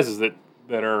of surprises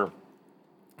that are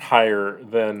higher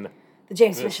than The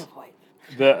James Bishop wife.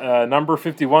 the number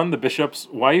 51, The Bishop's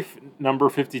Wife. Number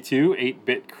 52,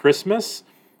 8-Bit Christmas.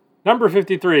 Number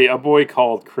 53, A Boy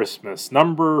Called Christmas.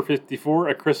 Number 54,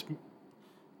 A Christmas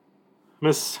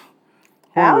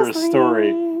Horror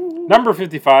Story. Number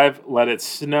 55, Let It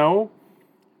Snow.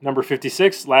 Number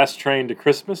 56, Last Train to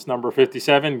Christmas. Number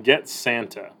 57, Get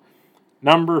Santa.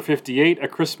 Number 58, A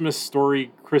Christmas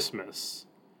Story Christmas.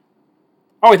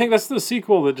 Oh, I think that's the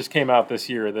sequel that just came out this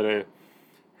year that I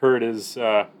heard is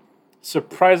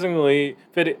surprisingly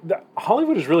fitting.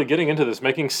 Hollywood is really getting into this,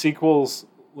 making sequels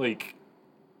like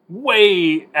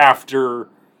way after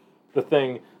the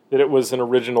thing that it was an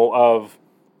original of.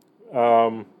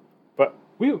 But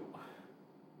we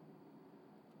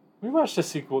watched a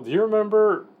sequel. Do you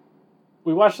remember?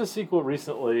 We watched a sequel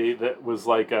recently that was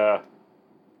like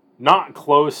not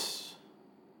close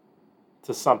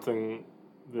to something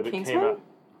that it came out.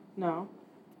 No.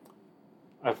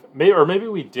 Maybe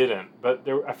we didn't, but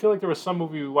I feel like there was some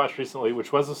movie we watched recently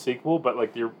which was a sequel, but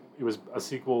like it was a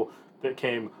sequel that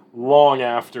came long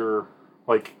after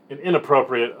like an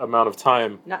inappropriate amount of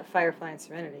time Not Firefly and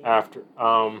Serenity. after.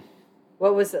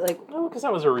 What was it like? No, because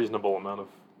that was a reasonable amount of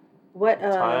What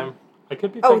time. I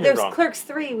could be Oh, thinking there's wrong. Clerks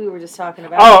 3 we were just talking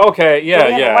about. Oh, okay, yeah, But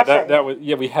we haven't yeah. watched That that was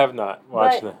we have not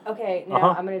watched But, that. okay, now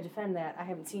Uh-huh. I'm going to defend that. I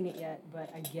haven't seen it yet, but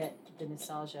I get the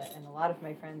nostalgia, and a lot of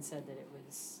my friends said that it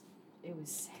was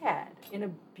sad in a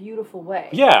beautiful way.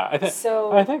 Yeah, I think.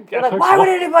 So I think they're like, Clerks why would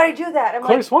one- anybody do that? I'm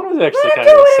Clerks like, 1 was actually let him kind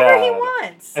do of whatever sad. he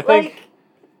wants. I think like,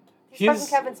 he's fucking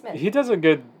Kevin Smith.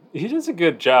 He does a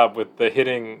good job with the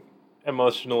hitting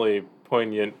emotionally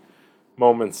poignant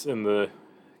moments in the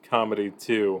comedy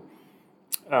too.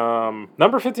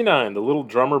 Number 59, The Little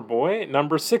Drummer Boy.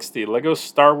 Number 60, Lego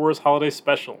Star Wars Holiday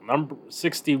Special. Number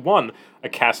 61, A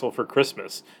Castle for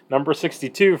Christmas. Number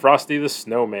 62, Frosty the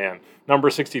Snowman. Number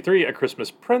 63, A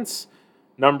Christmas Prince.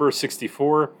 Number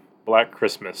 64, Black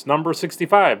Christmas. Number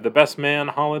 65, The Best Man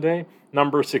Holiday.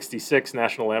 Number 66,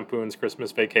 National Lampoon's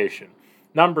Christmas Vacation.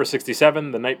 Number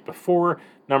 67, The Night Before.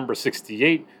 Number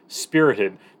 68,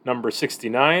 Spirited. Number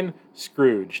 69,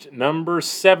 Scrooged. Number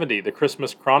 70, The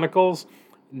Christmas Chronicles.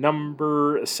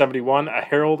 Number 71, A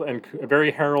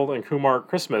Very Harold and Kumar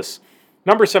Christmas.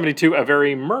 Number 72, A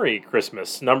Very Murray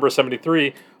Christmas. Number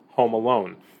 73, Home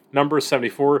Alone. Number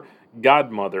 74,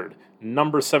 Godmothered.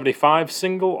 Number 75,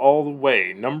 Single All the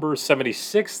Way. Number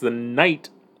 76, The Night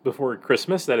Before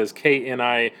Christmas. That is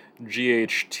Knight.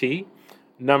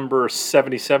 Number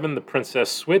 77, The Princess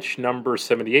Switch. Number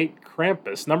 78,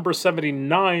 Krampus. Number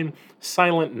 79,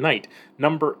 Silent Night.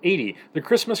 Number 80, The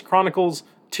Christmas Chronicles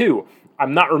 2.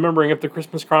 I'm not remembering if The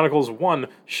Christmas Chronicles 1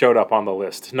 showed up on the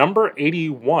list. Number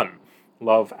 81,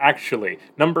 Love Actually.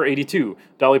 Number 82,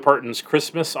 Dolly Parton's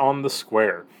Christmas on the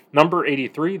Square. Number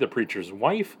 83, The Preacher's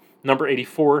Wife. Number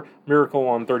 84, Miracle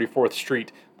on 34th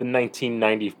Street, the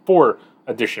 1994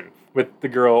 edition, with the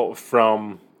girl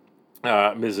from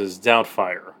Mrs.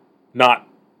 Doubtfire, not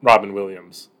Robin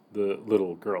Williams, the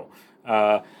little girl.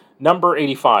 Number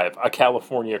 85, A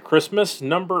California Christmas.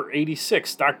 Number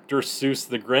 86, Dr. Seuss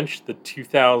the Grinch, the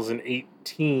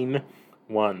 2018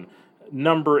 one.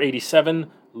 Number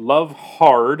 87, Love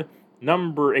Hard.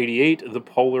 Number 88, The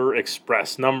Polar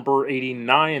Express. Number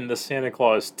 89, The Santa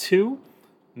Claus 2.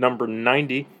 Number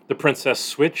 90, The Princess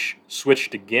Switch,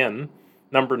 Switched Again.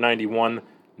 Number 91,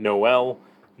 Noel.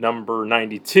 Number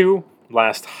 92,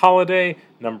 Last Holiday.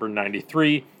 Number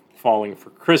 93, Falling for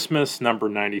Christmas. Number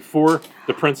 94,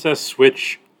 The Princess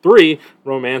Switch 3,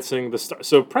 Romancing the Star.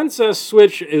 So Princess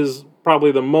Switch is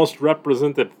probably the most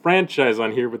represented franchise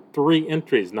on here with 3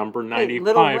 entries. Number 95.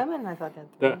 Little Women, I thought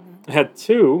that. Had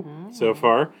 2 so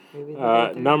far.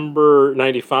 Number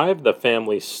 95, The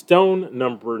Family Stone.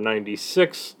 Number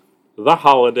 96, The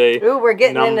Holiday. Ooh, we're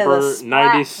getting into the Number splat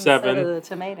 97, instead of the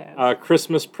tomatoes.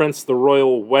 Christmas Prince, The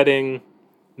Royal Wedding.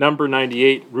 Number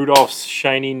 98, Rudolph's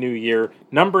Shiny New Year.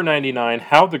 Number 99,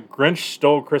 How the Grinch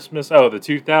Stole Christmas. Oh, the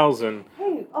 2000.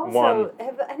 Hey, also,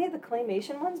 have any of the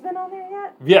claymation ones been on there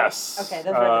yet? Yes. Okay,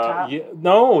 those are at the top? Yeah,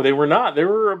 no, they were not. They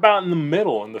were about in the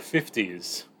middle, in the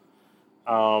 50s.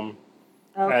 Okay,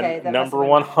 And that number must have been-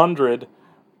 100,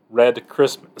 Red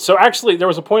Christmas. So actually, there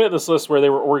was a point at this list where they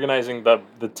were organizing the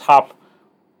top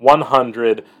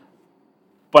 100.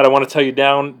 But I want to tell you,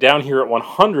 down here at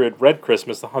 100, Red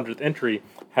Christmas, the 100th entry,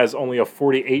 has only a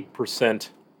 48%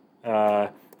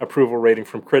 approval rating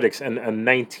from critics and a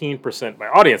 19% by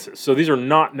audiences. So these are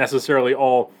not necessarily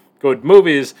all good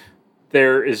movies.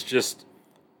 They're just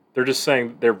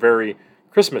saying they're very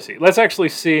Christmassy. Let's actually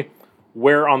see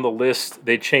where on the list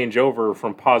they change over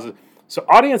from positive. So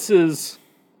audiences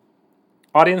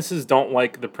don't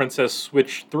like The Princess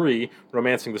Switch 3,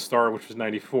 Romancing the Star, which was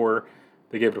 94.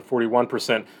 They gave it a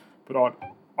 41%, but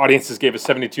audiences gave a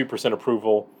 72%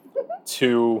 approval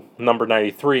to number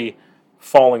 93,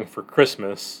 Falling for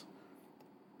Christmas.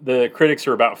 The critics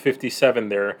are about 57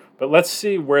 there, but let's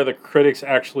see where the critics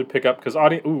actually pick up, because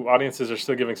audiences are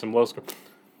still giving some low score.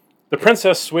 The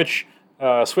Princess Switch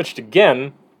Switched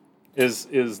Again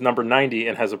is number 90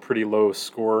 and has a pretty low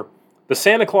score. The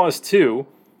Santa Claus 2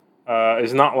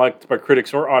 is not liked by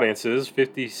critics or audiences.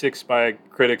 56 by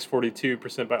critics,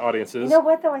 42% by audiences. You know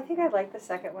what, though? I think I like the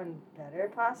second one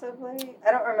better, possibly.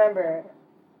 I don't remember.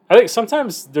 I think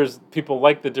sometimes there's people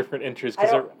like the different entries,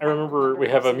 because I I remember we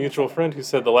have a mutual friend who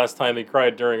said the last time he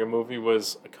cried during a movie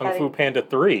was Kung Fu Panda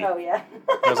 3. Oh, yeah.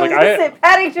 I was like, gonna say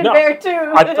Paddington Bear 2.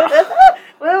 What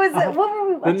was it? What were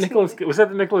we watching? Was that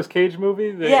the Nicolas Cage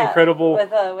movie? The yeah, incredible.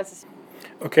 With, what's his...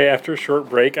 Okay, after a short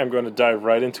break, I'm going to dive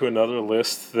right into another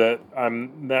list that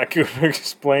I'm not going to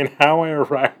explain how I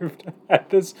arrived at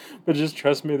this, but just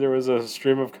trust me, there was a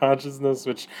stream of consciousness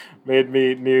which made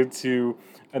me need to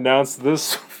announce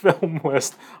this film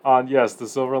list on, yes, the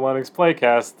Silver Linings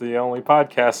Playcast, the only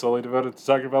podcast solely devoted to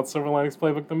talking about Silver Linings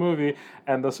Playbook, the movie,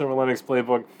 and the Silver Linings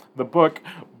Playbook, the book.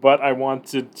 But I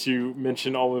wanted to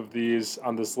mention all of these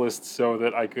on this list so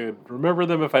that I could remember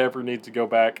them if I ever need to go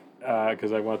back,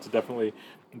 because I want to definitely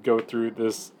go through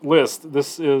this list.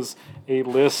 This is a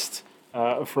list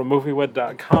from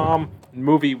movieweb.com.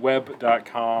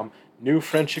 New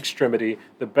French Extremity,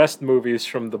 the best movies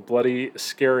from the bloody,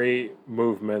 scary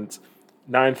movement.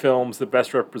 9 films that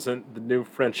best represent the new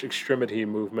French Extremity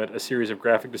movement, a series of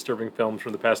graphic, disturbing films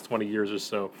from the past 20 years or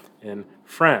so in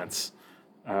France.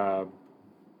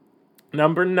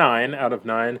 Number 9 out of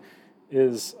 9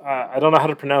 is, I don't know how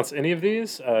to pronounce any of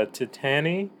these,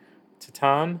 Titan,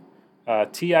 Titane.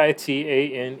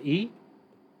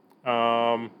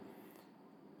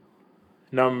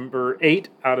 Number 8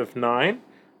 out of 9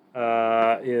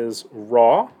 is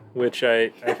Raw, which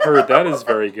I've heard that is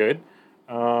very good.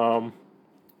 That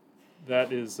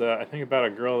is, I think, about a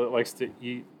girl that likes to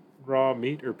eat raw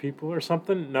meat or people or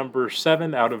something. Number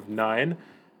 7 out of 9.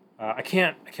 I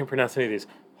can't pronounce any of these.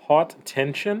 Haute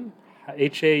Tension,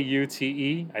 Haute.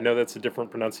 I know that's a different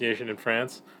pronunciation in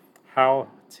France. High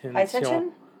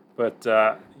Tension? But,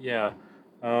 yeah.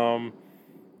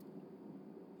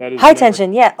 That is High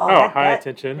Tension, yeah. High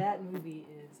Tension. That movie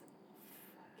is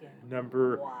fucking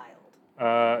Number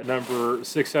wild. Number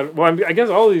 6 out of, well, I guess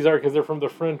all of these are because they're from the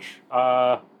French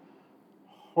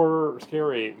horror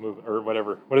scary movie or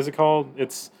whatever. What is it called?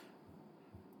 It's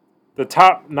the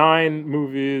top 9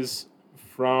 movies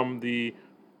from the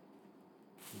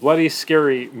bloody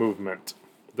scary movement,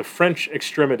 the French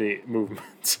extremity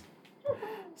movement.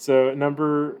 So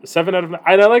number 7 out of 9.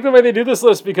 And I like the way they do this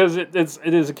list because it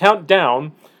is a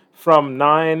countdown from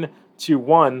 9 to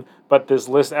 1, but this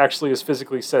list actually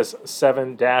physically says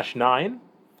 7-9.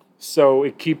 So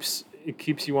it keeps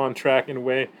you on track in a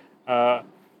way.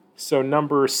 So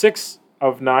number 6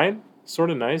 of 9, sort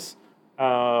of nice.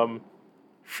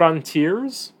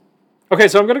 Frontiers. Okay,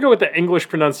 so I'm going to go with the English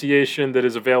pronunciation that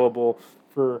is available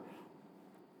for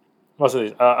most of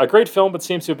these. A great film, but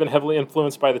seems to have been heavily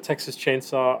influenced by the Texas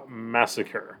Chainsaw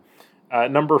Massacre.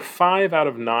 Number 5 out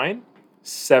of 9,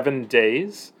 7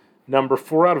 Days. Number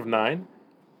 4 out of 9,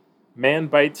 Man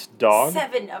Bites Dog.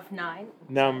 7 of 9.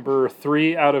 Number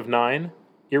 3 out of 9,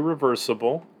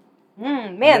 Irreversible.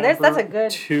 Man, that's a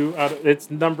good. It's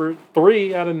number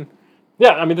 3 out of.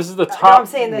 Yeah, I mean, this is the top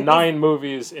 9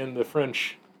 movies in the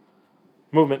French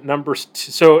movement.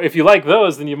 So if you like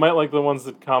those, then you might like the ones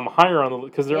that come higher on the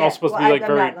list because they're all supposed to be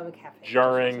very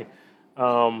jarring.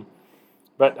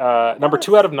 But number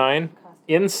 2 out of 9,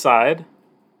 Inside,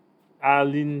 À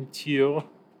l'intérieur.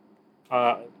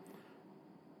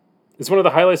 It's one of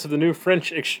the highlights of the new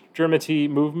French extremity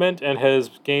movement and has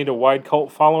gained a wide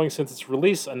cult following since its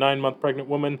release. A 9-month pregnant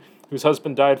woman whose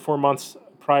husband died 4 months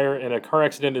prior in a car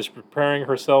accident is preparing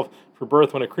herself for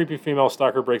birth when a creepy female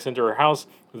stalker breaks into her house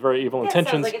with very evil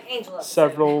intentions. Sounds like an Angel episode.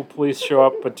 Several police show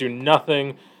up but do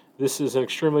nothing. This is an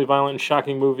extremely violent and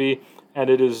shocking movie,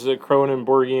 and it is a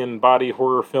Cronenbergian body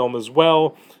horror film as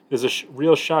well. It is a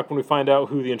real shock when we find out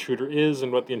who the intruder is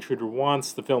and what the intruder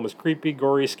wants. The film is creepy,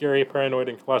 gory, scary, paranoid,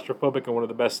 and claustrophobic, and one of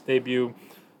the best debut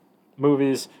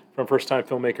movies from first-time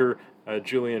filmmaker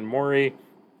Julian Murray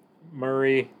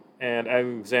and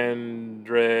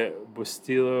Alexandre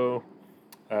Bustillo.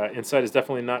 Inside is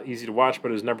definitely not easy to watch, but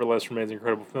it nevertheless remains an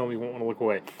incredible film. You won't want to look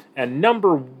away. And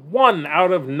number 1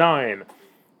 out of 9,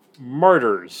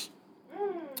 Martyrs,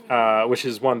 which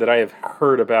is one that I have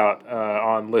heard about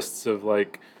on lists of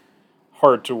like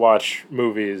hard to watch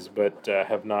movies, but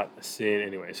have not seen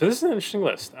anyway. So this is an interesting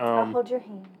list. I'll hold your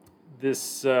hand.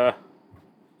 This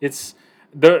it's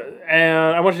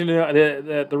and I want you to know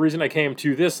that the reason I came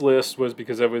to this list was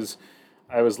because I was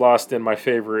lost in my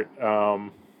favorite a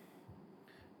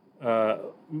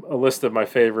list of my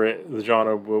favorite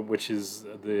genre, which is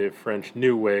the French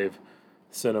New Wave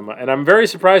cinema, and I'm very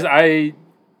surprised that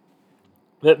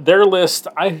their list.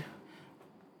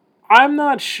 I'm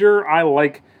not sure I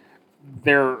like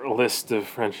their list of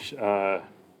French. Let's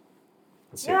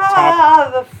see,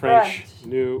 top the French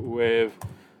New Wave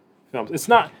films. It's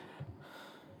not.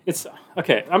 It's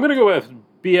okay. I'm gonna go with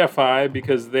BFI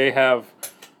because they have.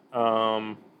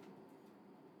 I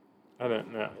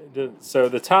don't know. So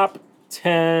the top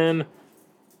 10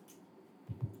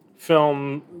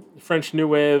 film French New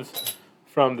Wave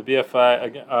from the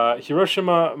BFI.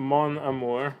 Hiroshima Mon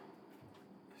Amour.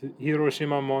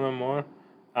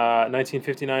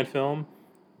 1959 film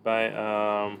by.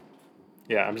 I'm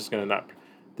just gonna not.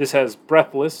 This has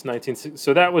Breathless 1960.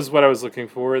 So that was what I was looking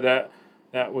for. That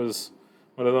was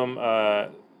one of them.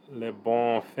 Les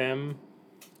Bonnes Femmes.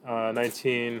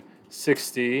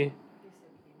 1960,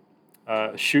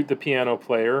 Shoot the Piano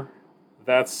Player.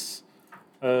 That's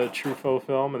a Truffaut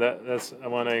film. That's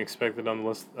one I expected on the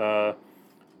list.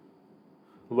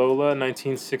 Lola,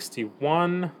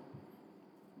 1961.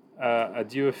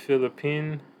 Adieu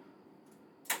Philippine,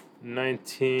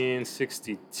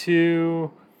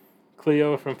 1962.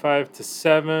 Cleo from 5 to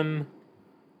 7.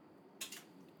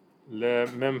 Le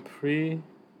Même Prix.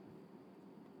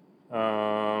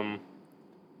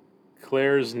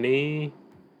 Claire's Knee.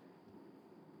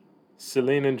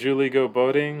 Celine and Julie Go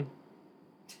Boating.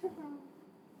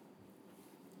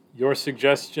 Your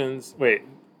suggestions. Wait,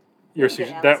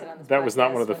 that was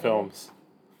not one of the films.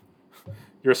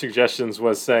 Your suggestions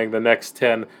was saying the next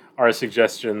 10 are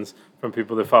suggestions from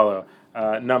people to follow.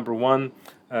 Number 1,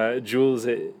 Jules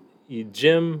et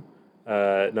Jim.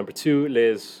 Number 2,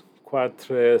 Les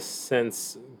Quatre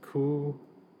Cents Coups.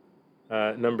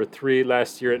 Number 3,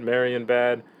 Last Year at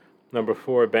Marienbad. Number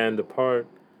 4, Band Apart.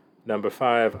 Number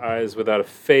 5, Eyes Without a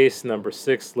Face. Number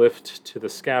 6, Lift to the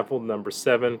Scaffold. Number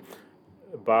 7,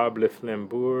 Bob Le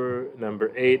Flambour.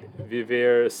 Number 8,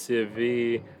 Vivre sa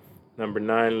vie. Number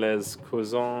 9, Les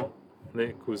Cousins.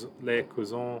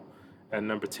 And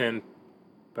number 10,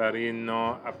 Paris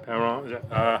non apparent.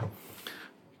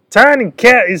 Tiny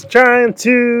Cat is trying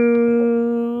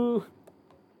to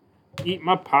eat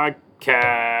my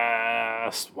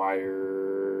podcast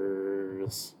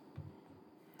wires.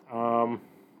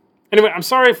 Anyway, I'm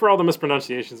sorry for all the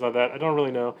mispronunciations on that. I don't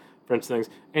really know French things.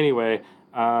 Anyway,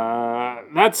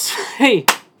 hey,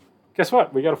 guess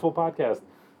what? We got a full podcast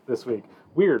this week.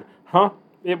 Weird, huh?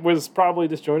 It was probably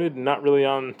disjointed and not really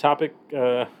on topic,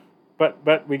 but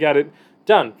we got it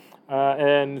done.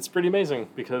 And it's pretty amazing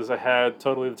because I had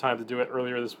totally the time to do it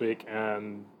earlier this week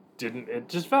and didn't. It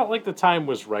just felt like the time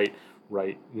was right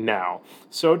now.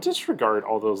 So disregard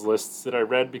all those lists that I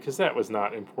read because that was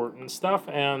not important stuff.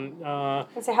 And how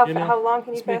long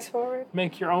can you fast forward?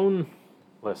 Make your own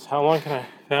list. How long can I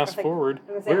fast forward?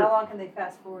 I was gonna say, how long can they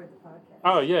fast forward the podcast?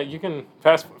 Oh yeah, you can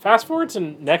fast forward to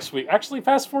next week. Actually,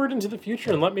 fast forward into the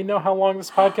future and let me know how long this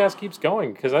podcast keeps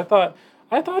going because I thought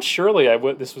surely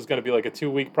this was going to be like a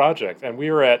 2-week project, and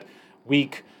we were at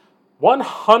week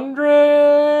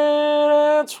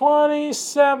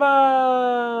 127.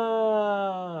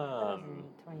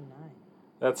 29.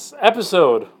 That's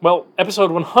episode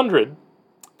 100,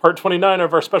 part 29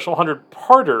 of our special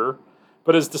 100-parter.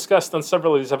 But as discussed on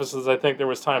several of these episodes, I think there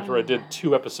was times where I did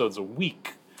 2 episodes a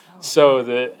week. So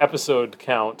the episode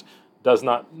count does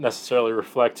not necessarily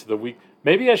reflect the week.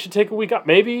 Maybe I should take a week off.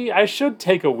 Maybe I should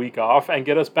take a week off and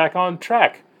get us back on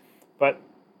track. But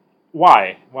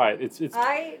why? Why? It's.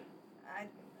 I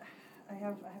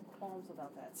have qualms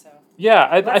about that. So yeah,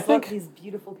 I let's think let these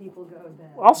beautiful people go then.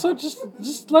 Also,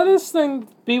 just let this thing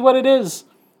be what it is.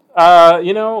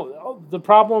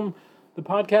 The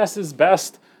podcast is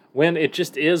best when it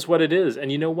just is what it is.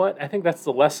 And you know what? I think that's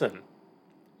the lesson.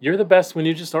 You're the best when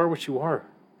you just are what you are,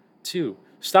 too.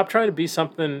 Stop trying to be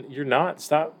something you're not.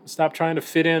 Stop trying to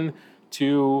fit in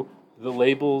to the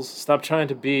labels. Stop trying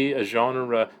to be a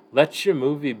genre. Let your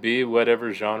movie be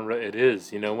whatever genre it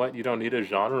is. You know what? You don't need a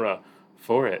genre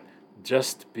for it.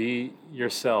 Just be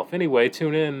yourself. Anyway,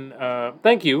 tune in.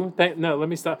 Thank you. Let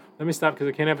me stop because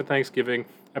I can't have a Thanksgiving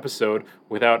episode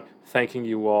without thanking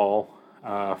you all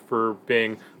for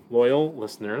being loyal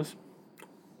listeners.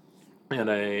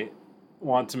 And I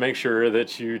want to make sure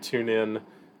that you tune in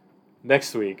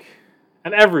next week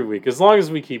and every week, as long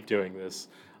as we keep doing this,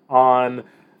 on,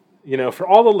 for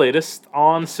all the latest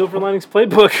on Silver Linings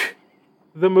Playbook,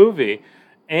 the movie,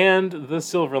 and the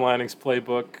Silver Linings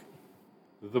Playbook,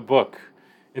 the book.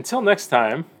 Until next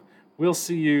time, we'll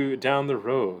see you down the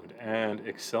road, and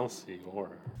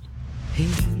Excelsior.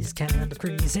 He's kind of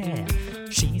crazy,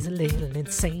 she's a little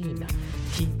insane.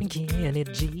 Keeping Kenny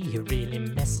G really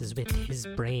messes with his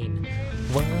brain.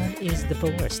 One is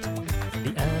divorced,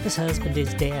 the other's husband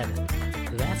is dead.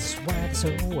 That's why they're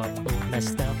so both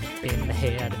messed up in the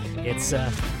head. It's a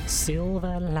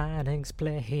Silver Linings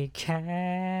Playcast.